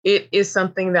 It is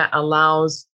something that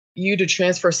allows you to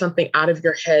transfer something out of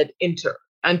your head into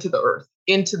the earth,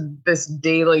 into this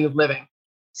daily living.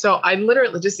 So I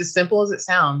literally, just as simple as it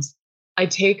sounds, I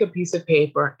take a piece of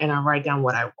paper and I write down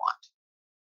what I want.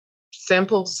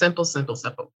 Simple, simple, simple,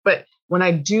 simple. But when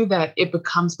I do that, it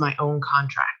becomes my own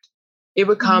contract. It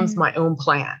becomes my own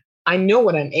plan. I know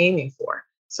what I'm aiming for.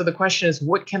 So the question is,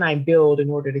 what can I build in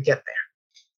order to get there?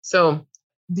 So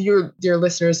dear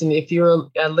listeners, and if you're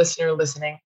a listener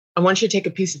listening, I want you to take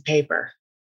a piece of paper,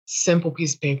 simple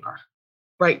piece of paper,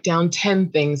 write down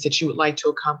 10 things that you would like to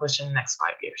accomplish in the next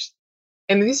 5 years.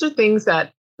 And these are things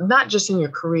that not just in your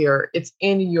career, it's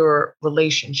in your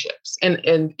relationships and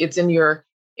it's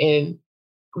in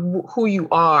who you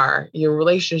are, your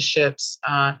relationships,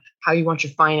 how you want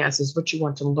your finances, what you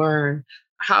want to learn,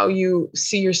 how you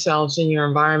see yourselves in your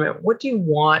environment. What do you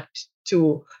want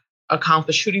to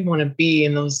accomplish? Who do you want to be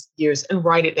in those years? And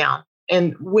write it down.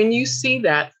 And when you see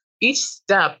that, each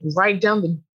step, write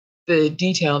down the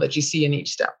detail that you see in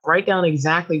each step. Write down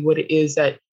exactly what it is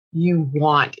that you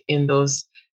want in those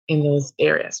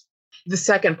areas. The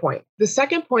second point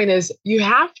is you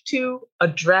have to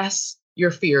address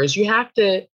your fears. You have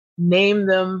to name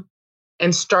them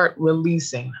and start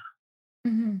releasing them.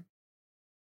 Mm-hmm.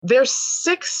 There's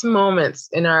 6 moments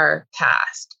in our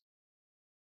past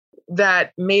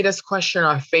that made us question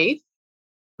our faith,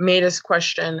 made us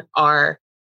question our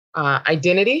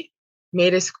identity,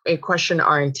 made us question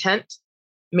our intent,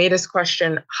 made us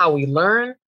question how we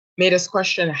learn, made us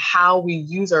question how we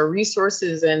use our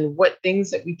resources and what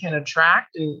things that we can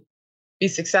attract and be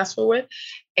successful with.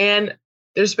 And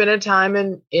there's been a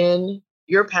time in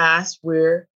your past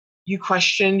where you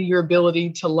questioned your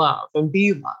ability to love and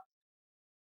be loved.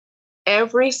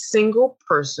 Every single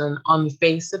person on the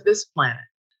face of this planet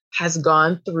has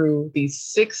gone through these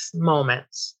 6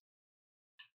 moments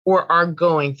or are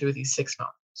going through these 6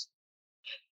 moments.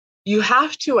 You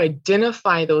have to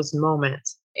identify those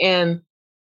moments and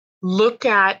look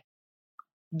at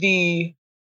I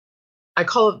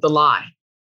call it the lie.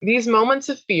 These moments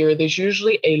of fear, there's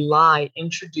usually a lie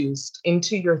introduced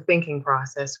into your thinking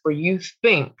process where you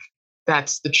think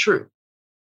that's the truth.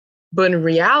 But in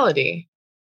reality,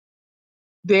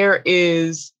 there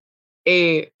is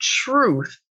a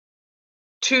truth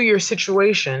to your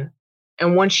situation.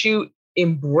 And once you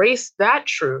embrace that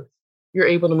truth, you're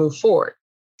able to move forward.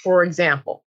 For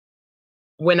example,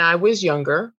 when I was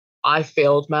younger, I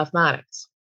failed mathematics.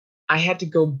 I had to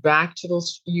go back to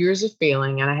those years of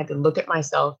failing and I had to look at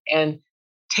myself and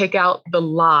take out the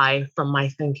lie from my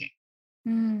thinking.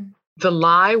 Mm. The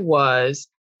lie was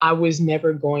I was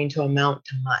never going to amount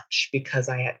to much because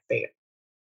I had failed.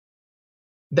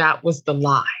 That was the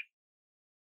lie.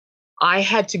 I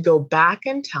had to go back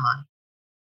in time,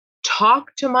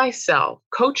 talk to myself,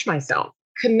 coach myself,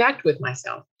 connect with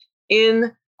myself.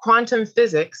 In quantum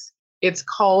physics, it's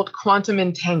called quantum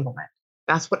entanglement.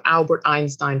 That's what Albert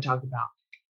Einstein talked about.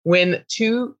 When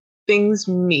 2 things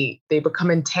meet, they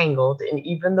become entangled. And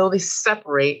even though they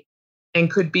separate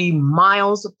and could be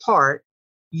miles apart,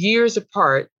 years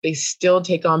apart, they still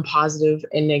take on positive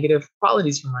and negative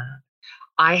qualities from one another.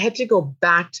 I had to go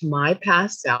back to my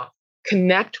past self,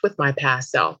 connect with my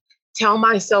past self, tell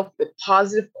myself the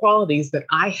positive qualities that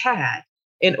I had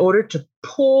in order to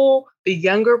pull the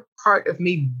younger part of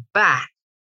me back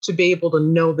to be able to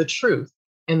know the truth.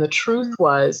 And the truth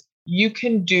was, you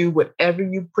can do whatever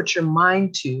you put your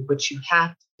mind to, but you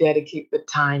have to dedicate the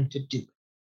time to do it.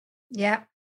 Yeah.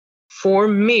 For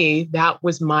me, that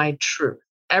was my truth.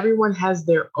 Everyone has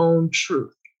their own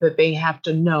truth that they have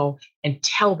to know and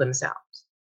tell themselves.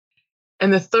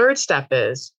 And the third step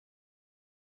is,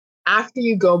 after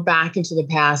you go back into the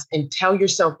past and tell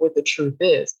yourself what the truth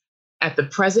is, at the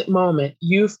present moment,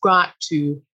 you've got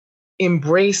to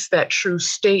embrace that true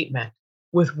statement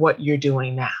with what you're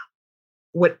doing now,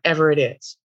 whatever it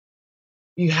is.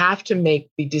 You have to make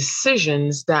the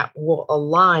decisions that will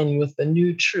align with the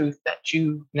new truth that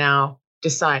you now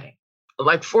deciding.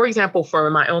 Like, for example, for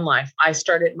my own life, I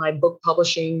started my book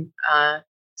publishing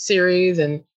series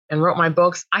and wrote my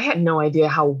books. I had no idea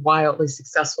how wildly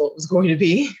successful it was going to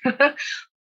be.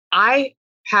 I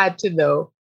had to,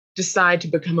 though, decide to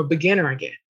become a beginner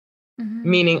again,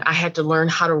 meaning I had to learn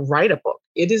how to write a book.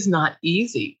 It is not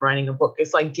easy writing a book.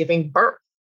 It's like giving birth.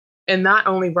 And not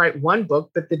only write one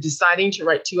book, but the deciding to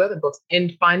write two other books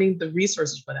and finding the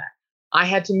resources for that. I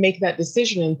had to make that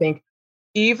decision and think,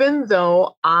 even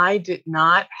though I did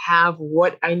not have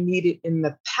what I needed in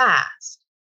the past,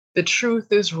 the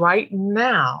truth is right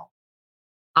now,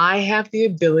 I have the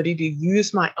ability to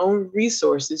use my own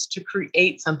resources to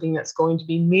create something that's going to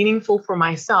be meaningful for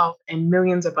myself and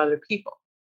millions of other people.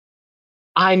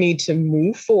 I need to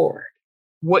move forward.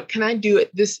 What can I do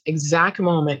at this exact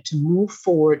moment to move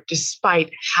forward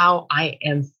despite how I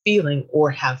am feeling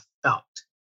or have felt?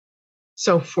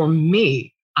 So for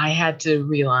me, I had to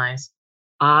realize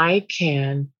I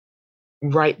can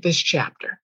write this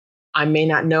chapter. I may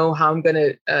not know how I'm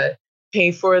going to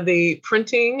pay for the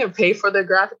printing or pay for the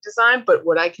graphic design, but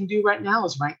what I can do right now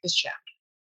is write this chapter.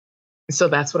 And so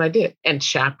that's what I did. And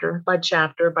chapter by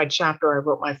chapter by chapter, I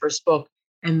wrote my first book.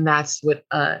 And that's what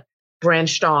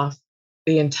branched off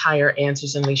the entire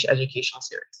Answers Unleashed educational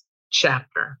series,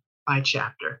 chapter by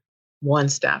chapter, one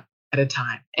step at a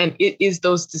time. And it is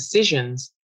those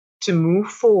decisions to move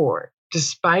forward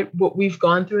despite what we've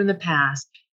gone through in the past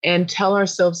and tell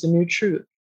ourselves a new truth.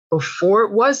 Before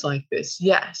it was like this,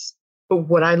 yes. But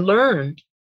what I learned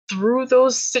through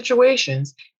those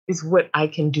situations is what I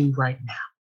can do right now.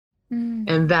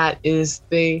 And that is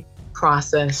the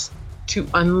process to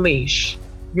unleash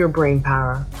your brain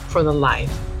power for the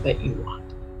life that you want.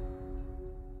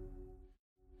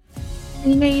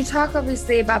 You talk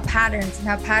obviously about patterns and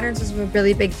how patterns was a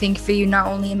really big thing for you, not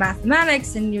only in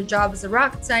mathematics and your job as a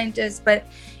rocket scientist, but,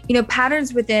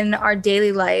 patterns within our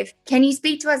daily life. Can you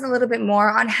speak to us a little bit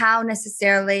more on how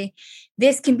necessarily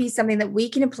this can be something that we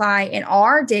can apply in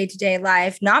our day-to-day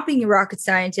life, not being a rocket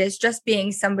scientist, just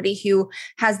being somebody who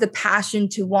has the passion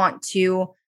to want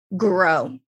to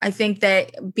grow? I think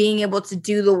that being able to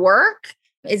do the work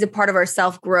is a part of our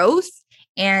self-growth,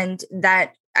 and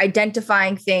that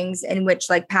identifying things in which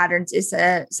like patterns is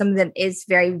something that is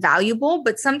very valuable,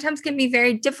 but sometimes can be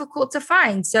very difficult to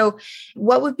find. So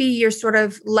what would be your sort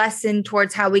of lesson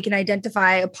towards how we can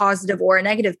identify a positive or a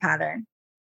negative pattern?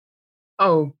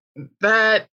 Oh,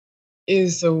 that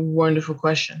is a wonderful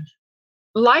question.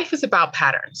 Life is about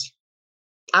patterns.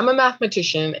 I'm a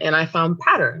mathematician and I found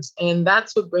patterns. And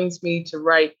that's what brings me to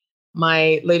write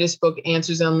my latest book,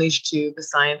 Answers Unleashed 2, The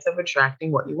Science of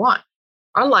Attracting What You Want.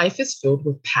 Our life is filled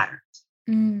with patterns.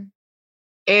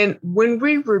 And when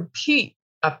we repeat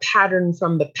a pattern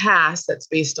from the past that's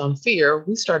based on fear,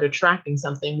 we start attracting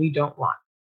something we don't want.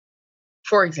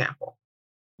 For example,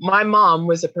 my mom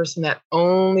was a person that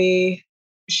only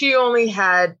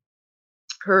had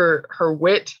her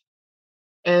wit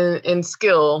and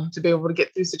skill to be able to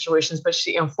get through situations, but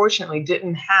she unfortunately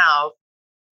didn't have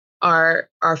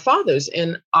our fathers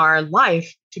in our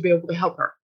life to be able to help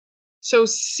her. So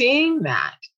seeing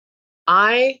that,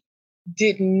 I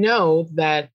didn't know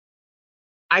that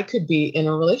I could be in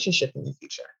a relationship in the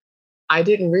future. I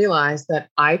didn't realize that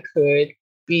I could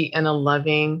be in a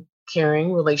loving,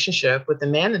 caring relationship with a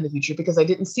man in the future because I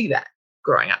didn't see that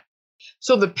growing up.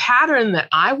 So the pattern that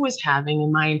I was having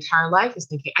in my entire life is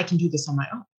thinking, I can do this on my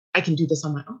own. I can do this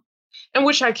on my own, and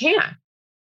which I can.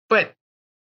 But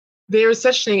there is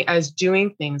such thing as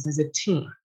doing things as a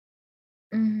team.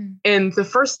 And the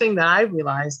first thing that I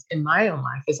realized in my own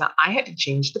life is that I had to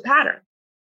change the pattern.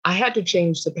 I had to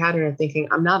change the pattern of thinking,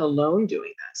 I'm not alone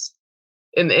doing this.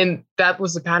 And that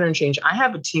was the pattern change. I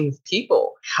have a team of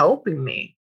people helping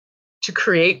me to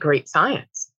create great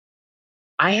science.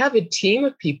 I have a team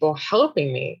of people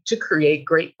helping me to create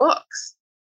great books.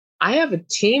 I have a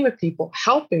team of people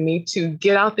helping me to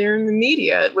get out there in the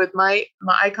media with my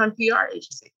Icon PR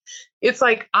agency. It's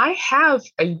like I have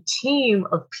a team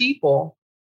of people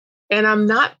and I'm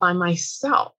not by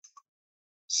myself.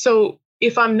 So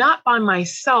if I'm not by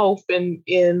myself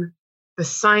in the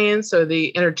science or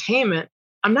the entertainment,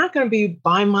 I'm not going to be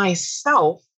by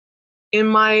myself in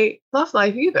my love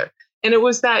life either. And it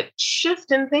was that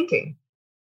shift in thinking.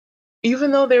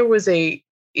 Even though there was a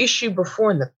issue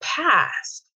before in the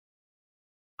past,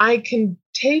 I can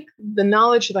take the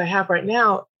knowledge that I have right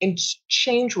now and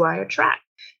change what I attract.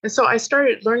 And so I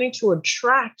started learning to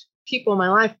attract people in my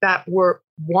life that were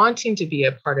wanting to be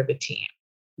a part of a team,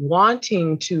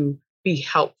 wanting to be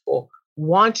helpful,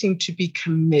 wanting to be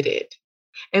committed.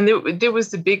 And there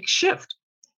was the big shift.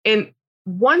 And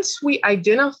once we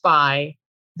identify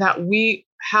that we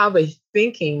have a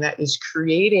thinking that is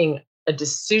creating a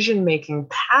decision-making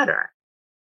pattern,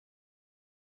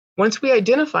 once we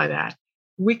identify that,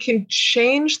 we can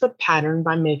change the pattern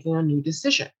by making a new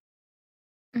decision.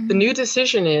 The new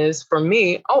decision is for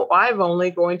me, I'm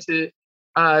only going to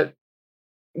uh,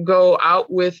 go out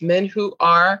with men who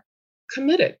are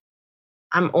committed.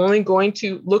 I'm only going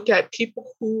to look at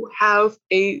people who have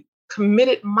a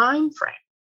committed mind frame.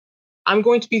 I'm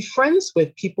going to be friends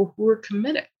with people who are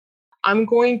committed. I'm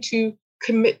going to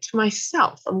commit to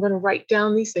myself. I'm going to write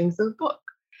down these things in the book.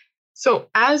 So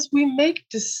as we make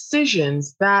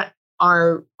decisions that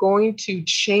are going to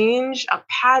change a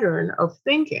pattern of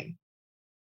thinking,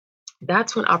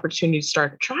 that's when opportunities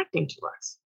start attracting to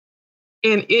us.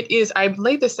 And I've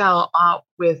laid this out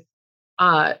with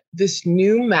this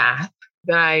new math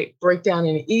that I break down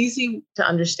in an easy to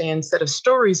understand set of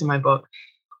stories in my book,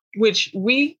 which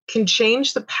we can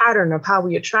change the pattern of how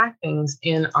we attract things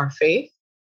in our faith,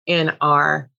 in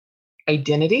our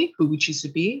identity, who we choose to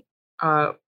be.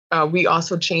 We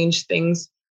also change things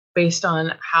based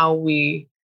on how we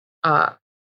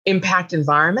impact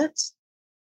environments,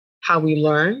 how we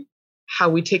learn, how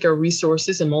we take our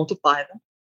resources and multiply them,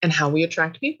 and how we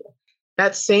attract people.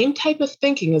 That same type of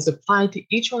thinking is applied to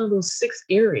each one of those 6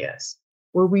 areas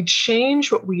where we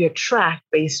change what we attract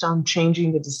based on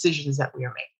changing the decisions that we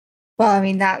are making. Well, I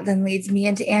mean, that then leads me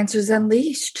into Answers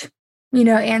Unleashed.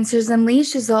 Answers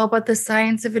Unleashed is all about the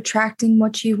science of attracting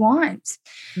what you want.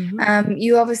 Mm-hmm.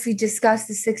 You obviously discussed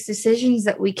the 6 decisions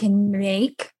that we can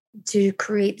make to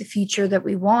create the future that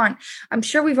we want. I'm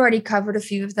sure we've already covered a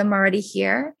few of them already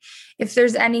here. If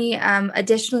there's any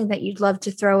additionally that you'd love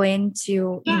to throw in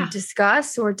to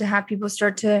discuss or to have people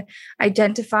start to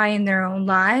identify in their own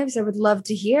lives, I would love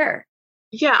to hear.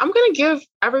 Yeah, I'm going to give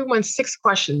everyone 6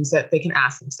 questions that they can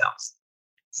ask themselves.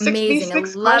 Amazing. I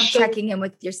love checking in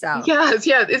with yourself. Yes.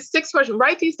 It's 6 questions.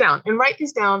 Write these down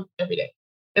every day.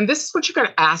 And this is what you're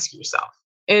going to ask yourself.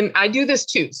 And I do this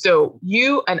too. So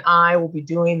you and I will be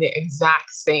doing the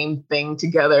exact same thing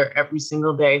together every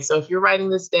single day. So if you're writing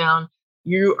this down,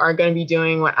 you are going to be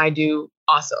doing what I do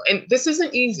also. And this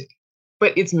isn't easy,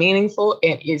 but it's meaningful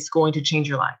and it's going to change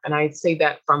your life. And I say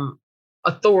that from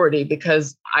authority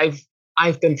because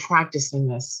I've been practicing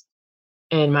this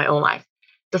in my own life.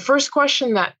 The first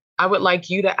question that I would like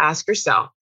you to ask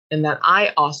yourself, and that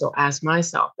I also ask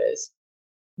myself, is,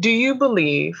 do you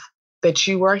believe that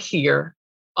you are here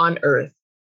on earth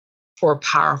for a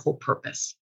powerful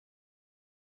purpose?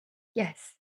 Yes.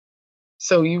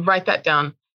 So you write that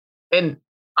down. And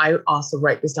I also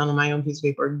write this down on my own piece of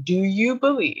paper. Do you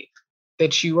believe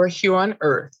that you are here on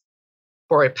earth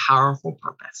for a powerful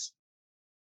purpose?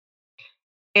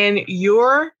 And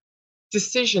your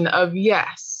decision of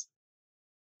yes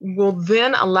will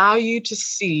then allow you to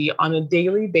see on a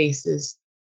daily basis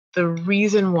the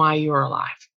reason why you're alive.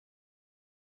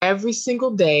 Every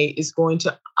single day is going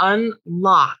to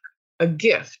unlock a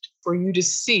gift for you to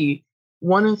see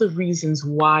one of the reasons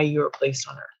why you're placed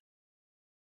on earth.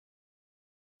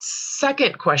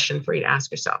 Second question for you to ask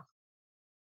yourself: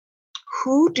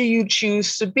 who do you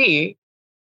choose to be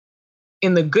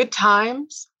in the good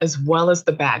times as well as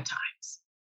the bad times?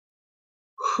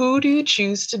 Who do you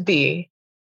choose to be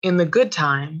in the good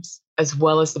times as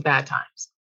well as the bad times?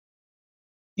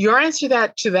 Your answer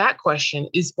to that question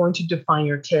is going to define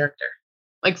your character.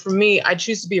 Like for me, I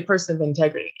choose to be a person of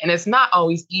integrity, and it's not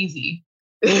always easy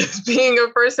being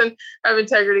a person of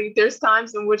integrity. There's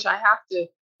times in which I have to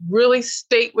really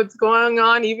state what's going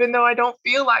on, even though I don't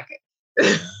feel like it.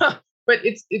 But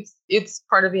it's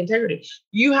part of the integrity.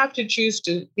 You have to choose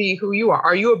to be who you are.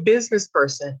 Are you a business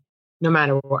person? No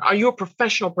matter what. Are you a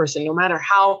professional person? No matter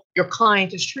how your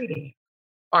client is treating you.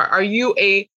 Or are you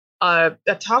a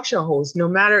talk show host? No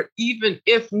matter, even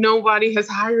if nobody has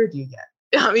hired you yet.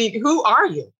 I mean, who are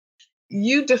you?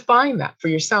 You define that for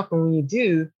yourself, and when you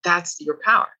do, that's your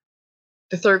power.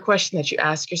 The third question that you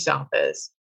ask yourself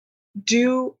is,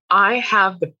 do I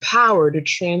have the power to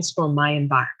transform my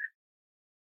environment?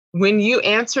 When you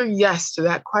answer yes to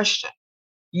that question,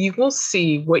 you will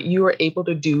see what you are able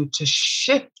to do to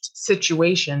shift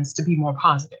situations to be more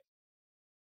positive.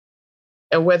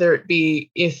 And whether it be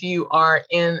if you are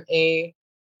in a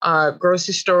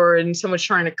grocery store and someone's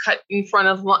trying to cut in front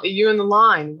of you in the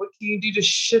line, what can you do to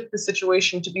shift the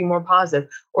situation to be more positive?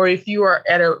 Or if you are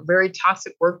at a very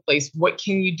toxic workplace, what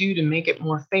can you do to make it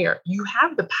more fair? You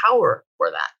have the power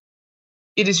for that.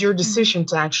 It is your decision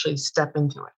to actually step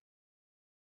into it.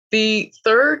 The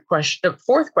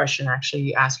fourth question actually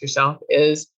you ask yourself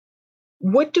is,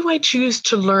 what do I choose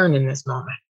to learn in this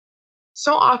moment?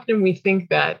 So often we think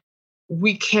that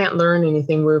we can't learn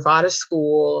anything. We're out of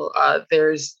school.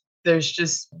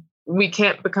 We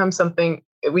can't become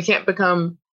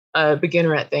a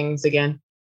beginner at things again.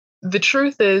 The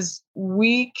truth is,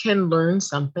 we can learn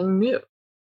something new.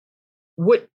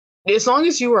 As long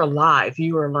as you are alive,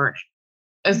 you are learning.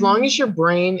 As long as your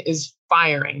brain is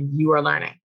firing, you are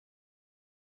learning.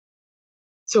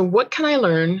 So what can I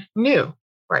learn new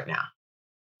right now?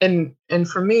 And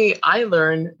for me, I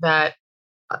learned that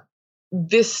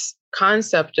this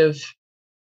concept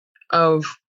of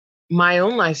my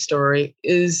own life story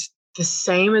is the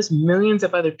same as millions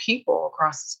of other people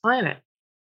across this planet.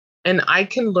 And I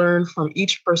can learn from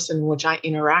each person which I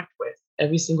interact with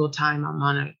every single time I'm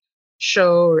on a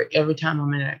show or every time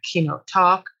I'm in a keynote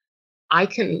talk. I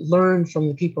can learn from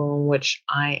the people in which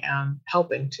I am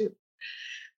helping too.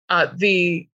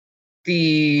 The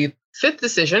fifth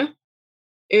decision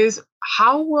is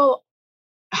how will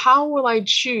I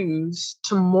choose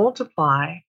to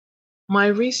multiply my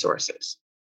resources?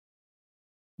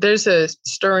 There's a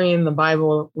story in the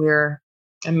Bible where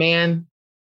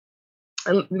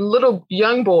a little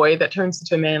young boy that turns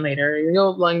into a man later, a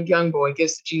real young boy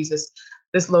gives to Jesus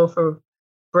this loaf of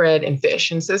bread and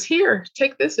fish and says, "Here,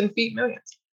 take this and feed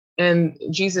millions." And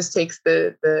Jesus takes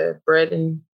the bread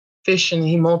and fish and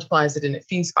he multiplies it and it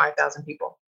feeds 5,000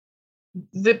 people.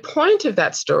 The point of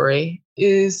that story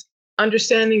is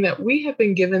understanding that we have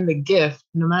been given the gift,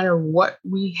 no matter what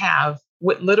we have,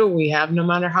 what little we have, no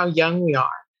matter how young we are,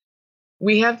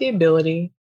 we have the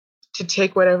ability to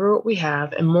take whatever we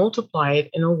have and multiply it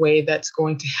in a way that's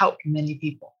going to help many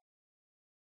people.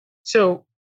 So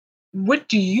what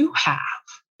do you have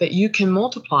that you can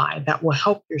multiply that will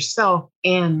help yourself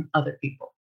and other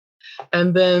people?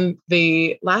 And then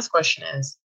the last question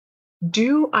is,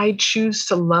 do I choose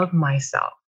to love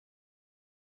myself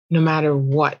no matter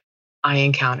what I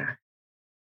encounter?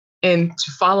 And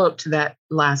to follow up to that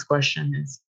last question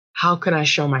is, how can I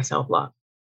show myself love?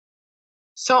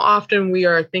 So often we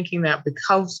are thinking that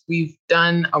because we've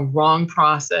done a wrong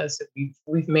process, if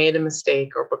we've made a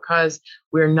mistake, or because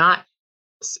we're not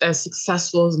as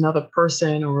successful as another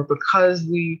person, or because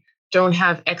we don't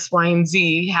have X, Y, and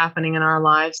Z happening in our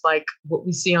lives, like what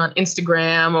we see on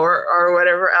Instagram or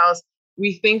whatever else,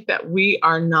 we think that we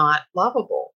are not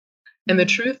lovable. And the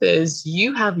truth is,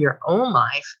 you have your own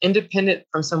life independent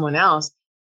from someone else,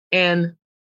 and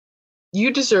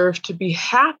you deserve to be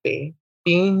happy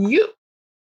being you.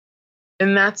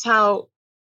 And that's how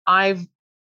I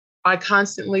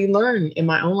constantly learn in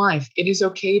my own life. It is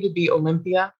okay to be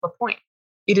Olympia LaPointe.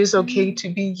 It is okay to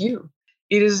be you.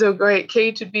 It is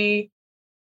okay to be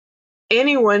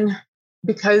anyone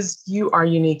because you are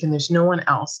unique and there's no one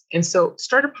else. And so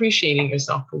start appreciating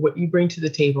yourself for what you bring to the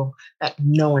table that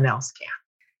no one else can.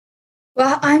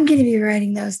 Well, I'm going to be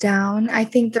writing those down. I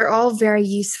think they're all very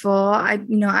useful.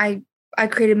 I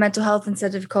created a mental health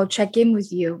incentive called Check In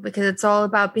With You, because it's all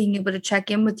about being able to check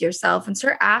in with yourself and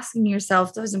start asking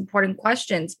yourself those important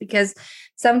questions, because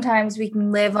sometimes we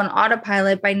can live on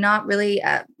autopilot by not really,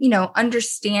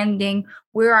 understanding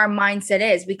where our mindset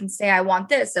is. We can say, I want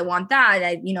this, I want that.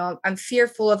 I'm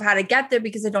fearful of how to get there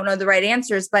because I don't know the right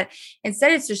answers. But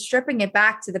instead, it's just stripping it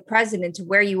back to the present and to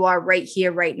where you are right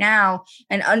here, right now,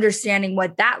 and understanding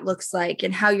what that looks like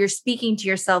and how you're speaking to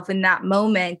yourself in that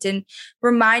moment, and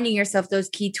reminding yourself those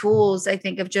key tools, I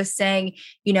think, of just saying,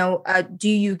 do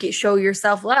you show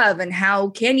yourself love, and how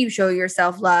can you show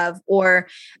yourself love? Or,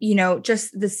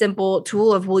 just the simple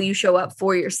tool of, will you show up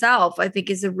for yourself? I think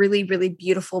is a really, really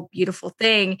beautiful, beautiful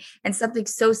thing, and something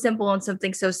so simple and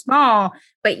something so small,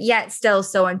 but yet still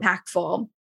so impactful.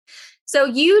 So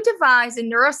you devised a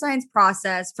neuroscience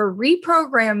process for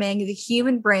reprogramming the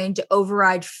human brain to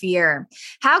override fear.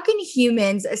 How can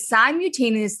humans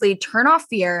simultaneously turn off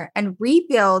fear and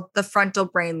rebuild the frontal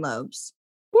brain lobes?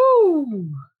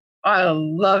 Woo! I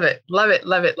love it. Love it.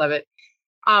 Love it. Love it.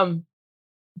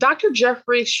 Dr.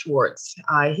 Jeffrey Schwartz,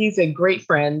 he's a great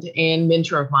friend and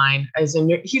mentor of mine. He's a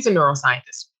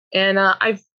neuroscientist. And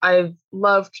I've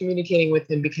loved communicating with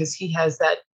him because he has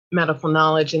that medical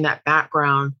knowledge and that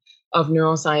background of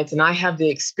neuroscience. And I have the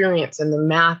experience and the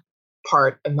math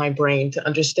part of my brain to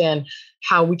understand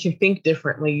how we can think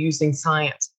differently using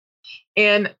science.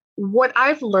 And what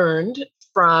I've learned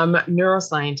from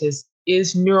neuroscientists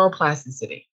is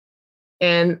neuroplasticity.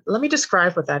 And let me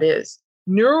describe what that is.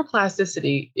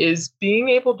 Neuroplasticity is being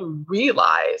able to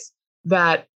realize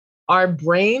that our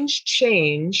brains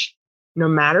change no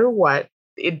matter what.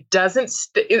 It doesn't,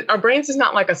 our brains is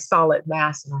not like a solid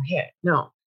mass in our head.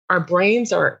 No, our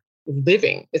brains are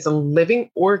living. It's a living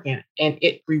organ, and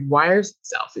it rewires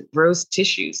itself. It grows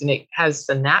tissues and it has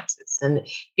synapses, and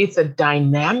it's a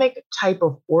dynamic type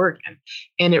of organ,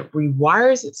 and it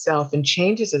rewires itself and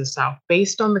changes itself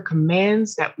based on the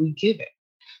commands that we give it.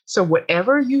 So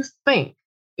whatever you think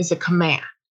is a command.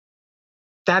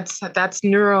 That's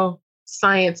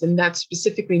neuroscience, and that's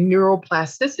specifically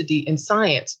neuroplasticity in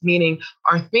science, meaning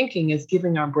our thinking is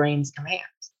giving our brains commands.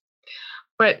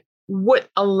 But what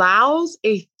allows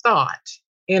a thought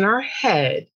in our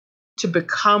head to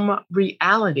become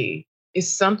reality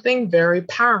is something very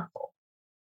powerful.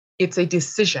 It's a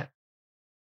decision.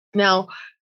 Now,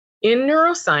 in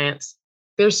neuroscience,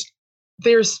 there's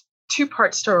two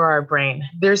parts to our brain.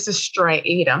 There's the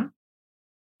striatum,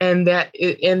 and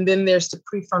then there's the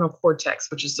prefrontal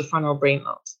cortex, which is the frontal brain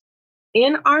lobes.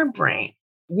 In our brain,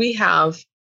 we have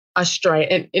a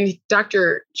striatum, and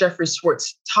Dr. Jeffrey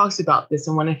Schwartz talks about this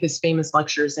in one of his famous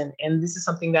lectures, and this is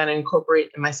something that I incorporate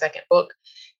in my second book,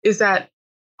 is that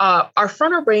our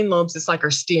frontal brain lobes is like our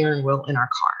steering wheel in our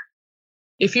car.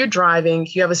 If you're driving,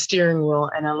 you have a steering wheel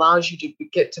and it allows you to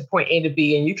get to point A to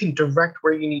B, and you can direct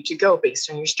where you need to go based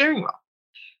on your steering wheel.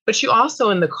 But you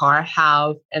also in the car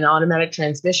have an automatic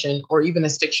transmission or even a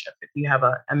stick shift if you have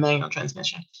a manual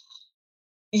transmission.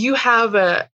 You have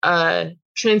a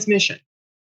transmission.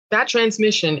 That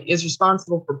transmission is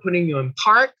responsible for putting you in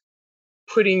park,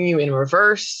 putting you in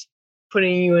reverse,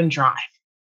 putting you in drive.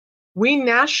 We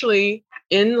naturally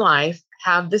in life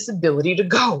have this ability to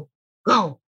go,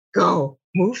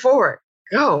 move forward,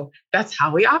 go. That's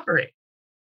how we operate.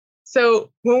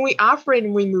 So when we operate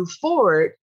and we move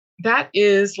forward, that's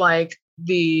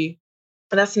the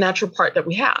natural part that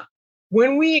we have.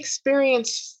 When we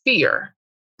experience fear,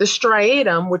 the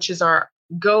striatum, which is our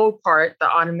go part, the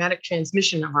automatic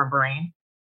transmission of our brain,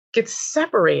 gets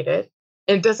separated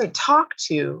and doesn't talk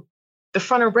to the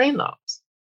frontal brain lobes.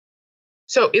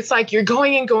 So it's like you're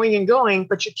going and going and going,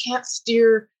 but you can't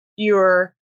steer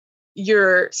your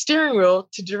steering wheel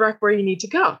to direct where you need to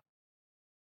go.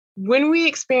 When we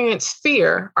experience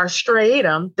fear, our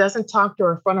striatum doesn't talk to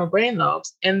our frontal brain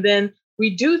lobes, and then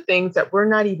we do things that we're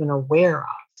not even aware of.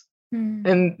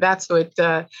 And that's what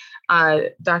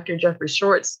Dr. Jeffrey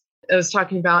Schwartz was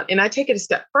talking about. And I take it a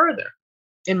step further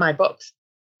in my books.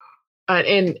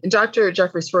 And Dr.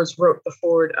 Jeffrey Schwartz wrote the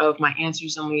foreword of my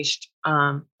Answers Unleashed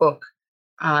book.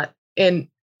 And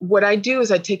what I do is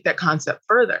I take that concept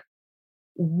further.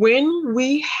 When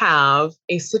we have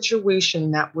a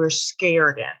situation that we're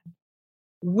scared in,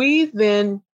 we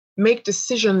then make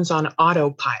decisions on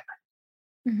autopilot.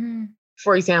 Mm-hmm.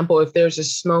 For example, if there's a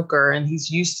smoker and he's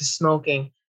used to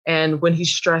smoking, and when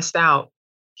he's stressed out,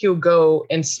 he'll go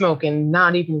and smoke and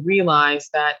not even realize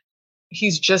that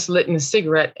he's just lit a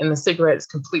cigarette and the cigarette is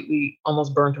completely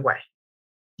almost burnt away.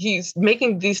 He's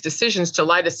making these decisions to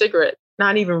light a cigarette,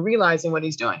 not even realizing what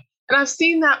he's doing. And I've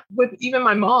seen that with even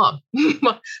my mom.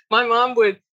 my mom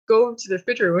would go to the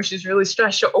refrigerator when she's really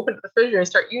stressed. She'll open the refrigerator and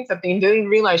start eating something and didn't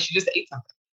realize she just ate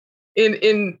something.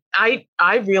 And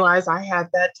I realized I had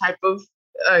that type of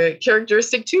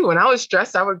characteristic too. When I was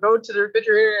stressed, I would go to the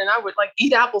refrigerator and I would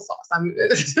eat applesauce. I mean,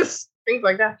 it's just things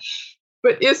like that.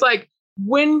 But it's like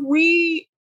when we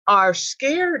are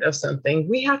scared of something,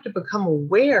 we have to become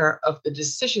aware of the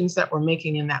decisions that we're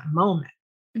making in that moment.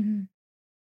 Mm-hmm.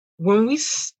 When we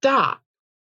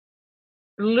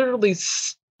literally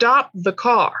stop the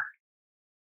car,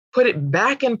 put it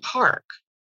back in park,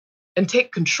 and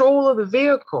take control of the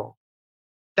vehicle,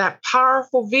 that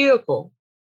powerful vehicle,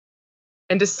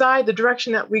 and decide the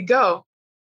direction that we go,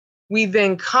 we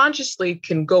then consciously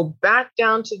can go back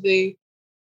down to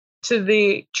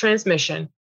the transmission,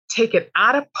 take it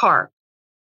out of park,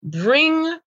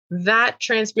 bring that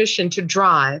transmission to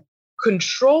drive,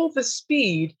 control the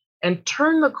speed, and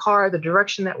turn the car the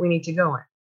direction that we need to go in.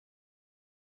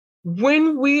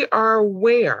 When we are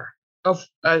aware of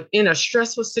in a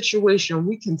stressful situation,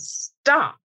 we can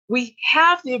stop. We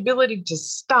have the ability to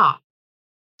stop,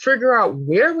 figure out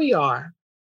where we are,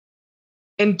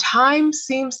 and time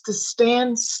seems to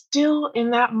stand still in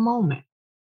that moment.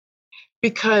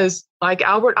 Because like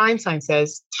Albert Einstein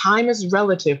says, time is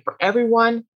relative for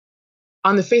everyone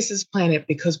on the face of this planet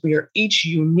because we are each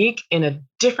unique in a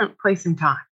different place in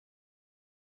time.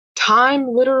 Time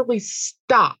literally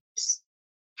stops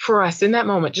for us in that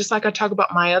moment, just like I talk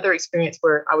about my other experience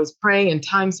where I was praying and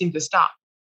time seemed to stop.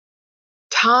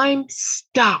 Time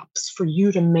stops for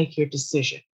you to make your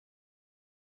decision.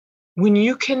 When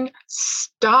you can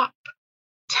stop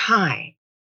time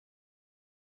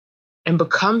and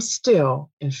become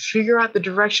still and figure out the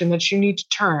direction that you need to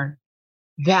turn,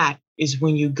 that is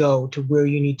when you go to where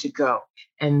you need to go.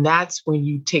 And that's when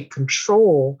you take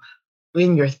control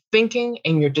in your thinking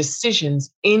and your decisions,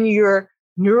 in your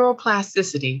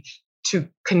neuroplasticity to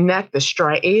connect the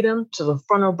striatum to the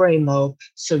frontal brain lobe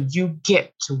so you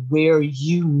get to where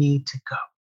you need to go.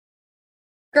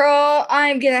 Girl,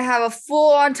 I'm going to have a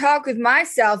full-on talk with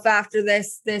myself after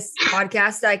this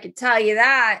podcast. I could tell you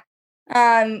that.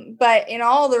 But in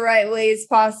all the right ways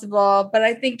possible. But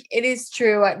I think it is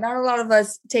true. Not a lot of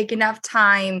us take enough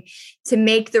time to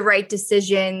make the right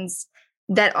decisions,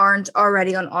 that aren't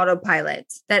already on autopilot,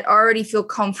 that already feel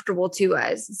comfortable to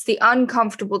us. It's the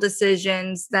uncomfortable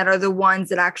decisions that are the ones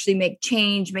that actually make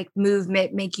change, make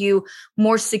movement, make you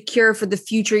more secure for the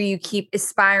future you keep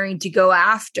aspiring to go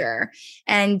after.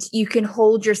 And you can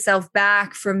hold yourself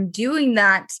back from doing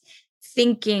that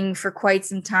thinking for quite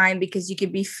some time because you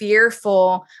could be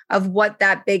fearful of what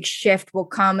that big shift will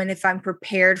come and if I'm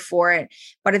prepared for it.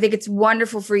 But I think it's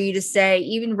wonderful for you to say,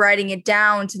 even writing it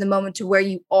down to the moment to where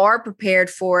you are prepared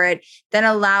for it, then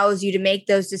allows you to make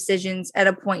those decisions at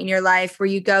a point in your life where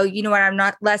you go, you know what, I'm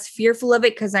not less fearful of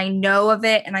it because I know of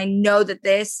it. And I know that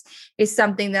this is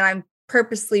something that I'm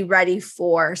purposely ready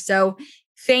for. So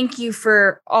thank you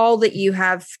for all that you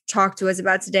have talked to us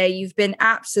about today. You've been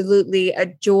absolutely a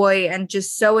joy and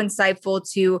just so insightful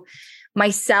to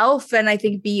myself and I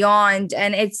think beyond.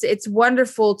 And it's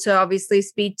wonderful to obviously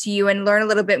speak to you and learn a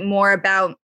little bit more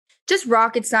about just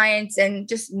rocket science and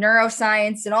just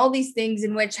neuroscience and all these things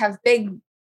in which have big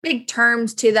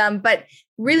terms to them, but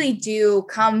really do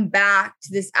come back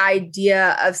to this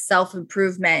idea of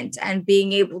self-improvement and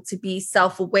being able to be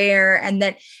self-aware and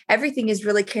that everything is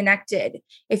really connected.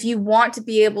 If you want to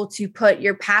be able to put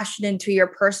your passion into your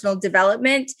personal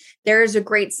development, there is a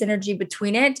great synergy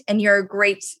between it, and you're a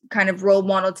great kind of role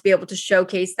model to be able to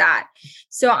showcase that.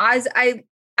 So as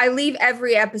I leave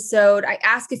every episode, I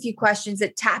ask a few questions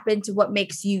that tap into what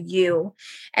makes you you.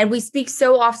 And we speak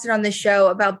so often on the show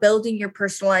about building your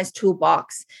personalized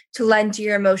toolbox to lend to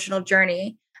your emotional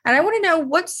journey. And I want to know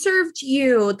what served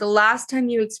you the last time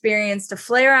you experienced a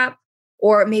flare up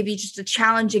or maybe just a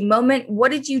challenging moment. What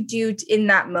did you do in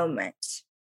that moment?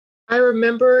 I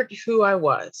remembered who I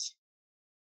was.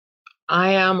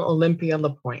 I am Olympia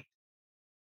LaPointe.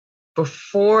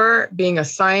 Before being a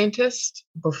scientist,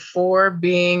 before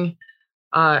being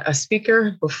a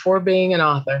speaker, before being an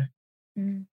author,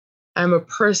 I'm a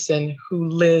person who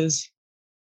lives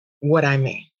what I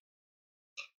mean.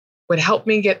 What helped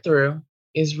me get through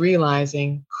is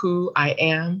realizing who I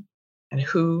am and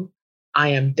who I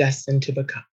am destined to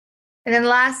become. And then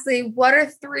lastly, what are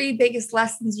 3 biggest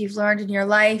lessons you've learned in your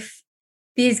life?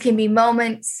 These can be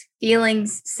moments,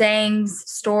 feelings, sayings,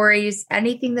 stories,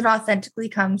 anything that authentically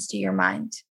comes to your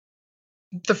mind.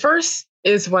 The first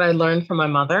is what I learned from my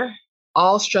mother.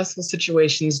 All stressful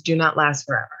situations do not last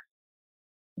forever.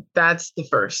 That's the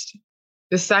first.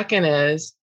 The second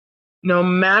is, no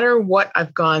matter what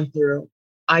I've gone through,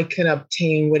 I can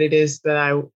obtain what it is that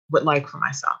I would like for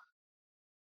myself.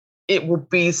 It will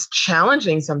be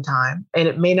challenging sometime, and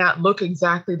it may not look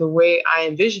exactly the way I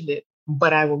envisioned it,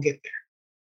 but I will get there.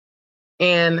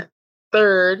 And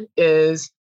third is,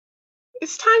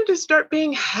 it's time to start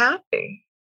being happy.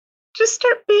 Just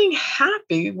start being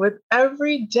happy with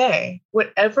every day,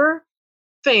 whatever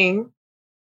thing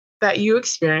that you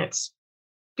experience,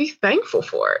 be thankful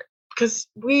for it, because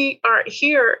we are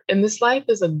here and this life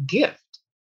is a gift.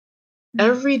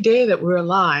 Every day that we're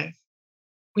alive,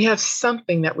 we have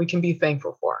something that we can be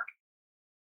thankful for.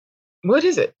 What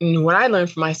is it? And what I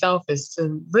learned for myself is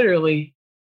to literally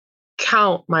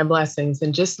count my blessings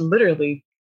and just literally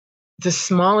the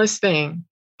smallest thing,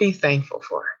 be thankful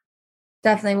for it.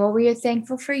 Definitely. Well, we are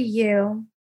thankful for you,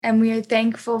 and we are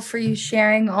thankful for you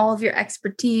sharing all of your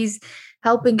expertise,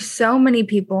 helping so many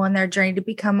people on their journey to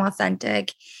become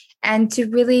authentic and to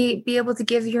really be able to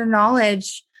give your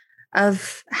knowledge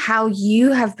of how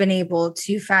you have been able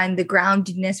to find the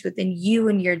groundedness within you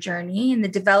and your journey and the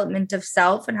development of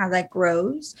self and how that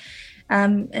grows,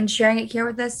 and sharing it here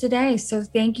with us today. So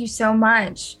thank you so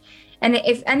much. And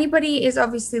if anybody is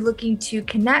obviously looking to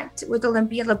connect with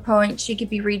Olympia LaPointe, she could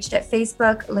be reached at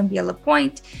Facebook, Olympia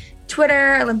LaPointe,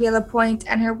 Twitter, Olympia LaPointe,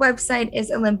 and her website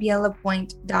is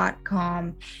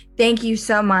olympialapointe.com. Thank you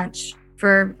so much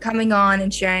for coming on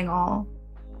and sharing all.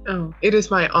 Oh, it is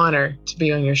my honor to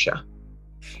be on your show.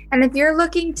 And if you're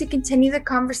looking to continue the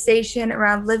conversation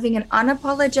around living an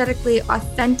unapologetically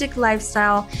authentic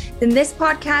lifestyle, then this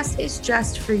podcast is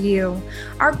just for you.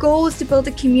 Our goal is to build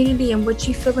a community in which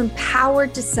you feel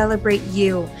empowered to celebrate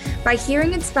you by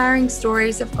hearing inspiring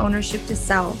stories of ownership to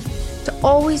self. To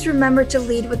always remember to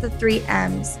lead with the 3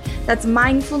 M's. That's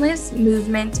mindfulness,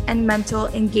 movement, and mental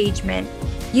engagement.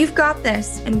 You've got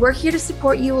this, and we're here to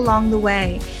support you along the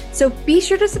way. So be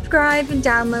sure to subscribe and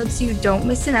download so you don't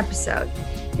miss an episode.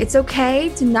 It's okay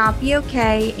to not be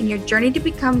okay in your journey to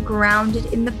become grounded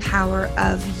in the power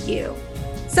of you.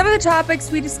 Some of the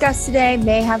topics we discussed today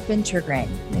may have been triggering.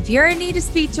 If you're in need to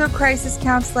speak to a crisis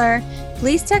counselor,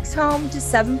 please text HOME to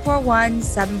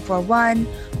 741-741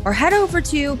 or head over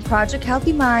to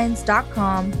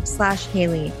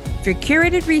projecthealthyminds.com/Haley for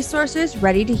curated resources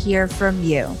ready to hear from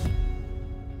you.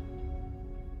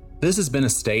 This has been a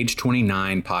Stage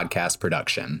 29 podcast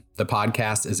production. The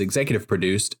podcast is executive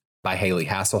produced by Haley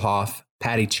Hasselhoff,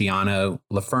 Patty Ciano,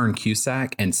 LaFern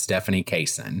Cusack, and Stephanie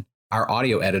Kaysen. Our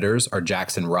audio editors are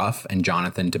Jackson Ruff and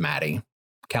Jonathan DeMatti.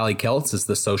 Callie Keltz is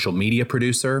the social media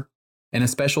producer, and a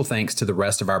special thanks to the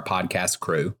rest of our podcast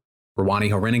crew,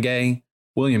 Rawani Horenegay,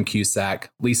 William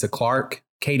Cusack, Lisa Clark,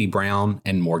 Katie Brown,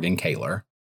 and Morgan Kaler.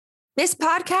 This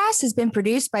podcast has been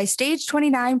produced by Stage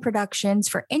 29 Productions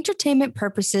for entertainment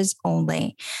purposes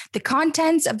only. The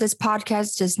contents of this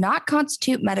podcast does not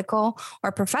constitute medical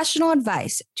or professional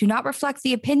advice, do not reflect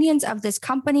the opinions of this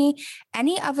company,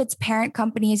 any of its parent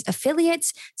companies,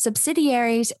 affiliates,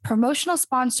 subsidiaries, promotional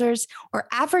sponsors, or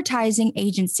advertising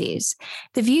agencies.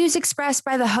 The views expressed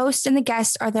by the host and the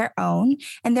guests are their own,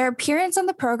 and their appearance on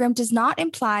the program does not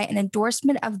imply an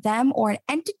endorsement of them or an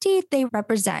entity they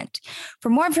represent. For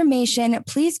more information,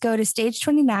 please go to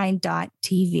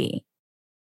stage29.tv.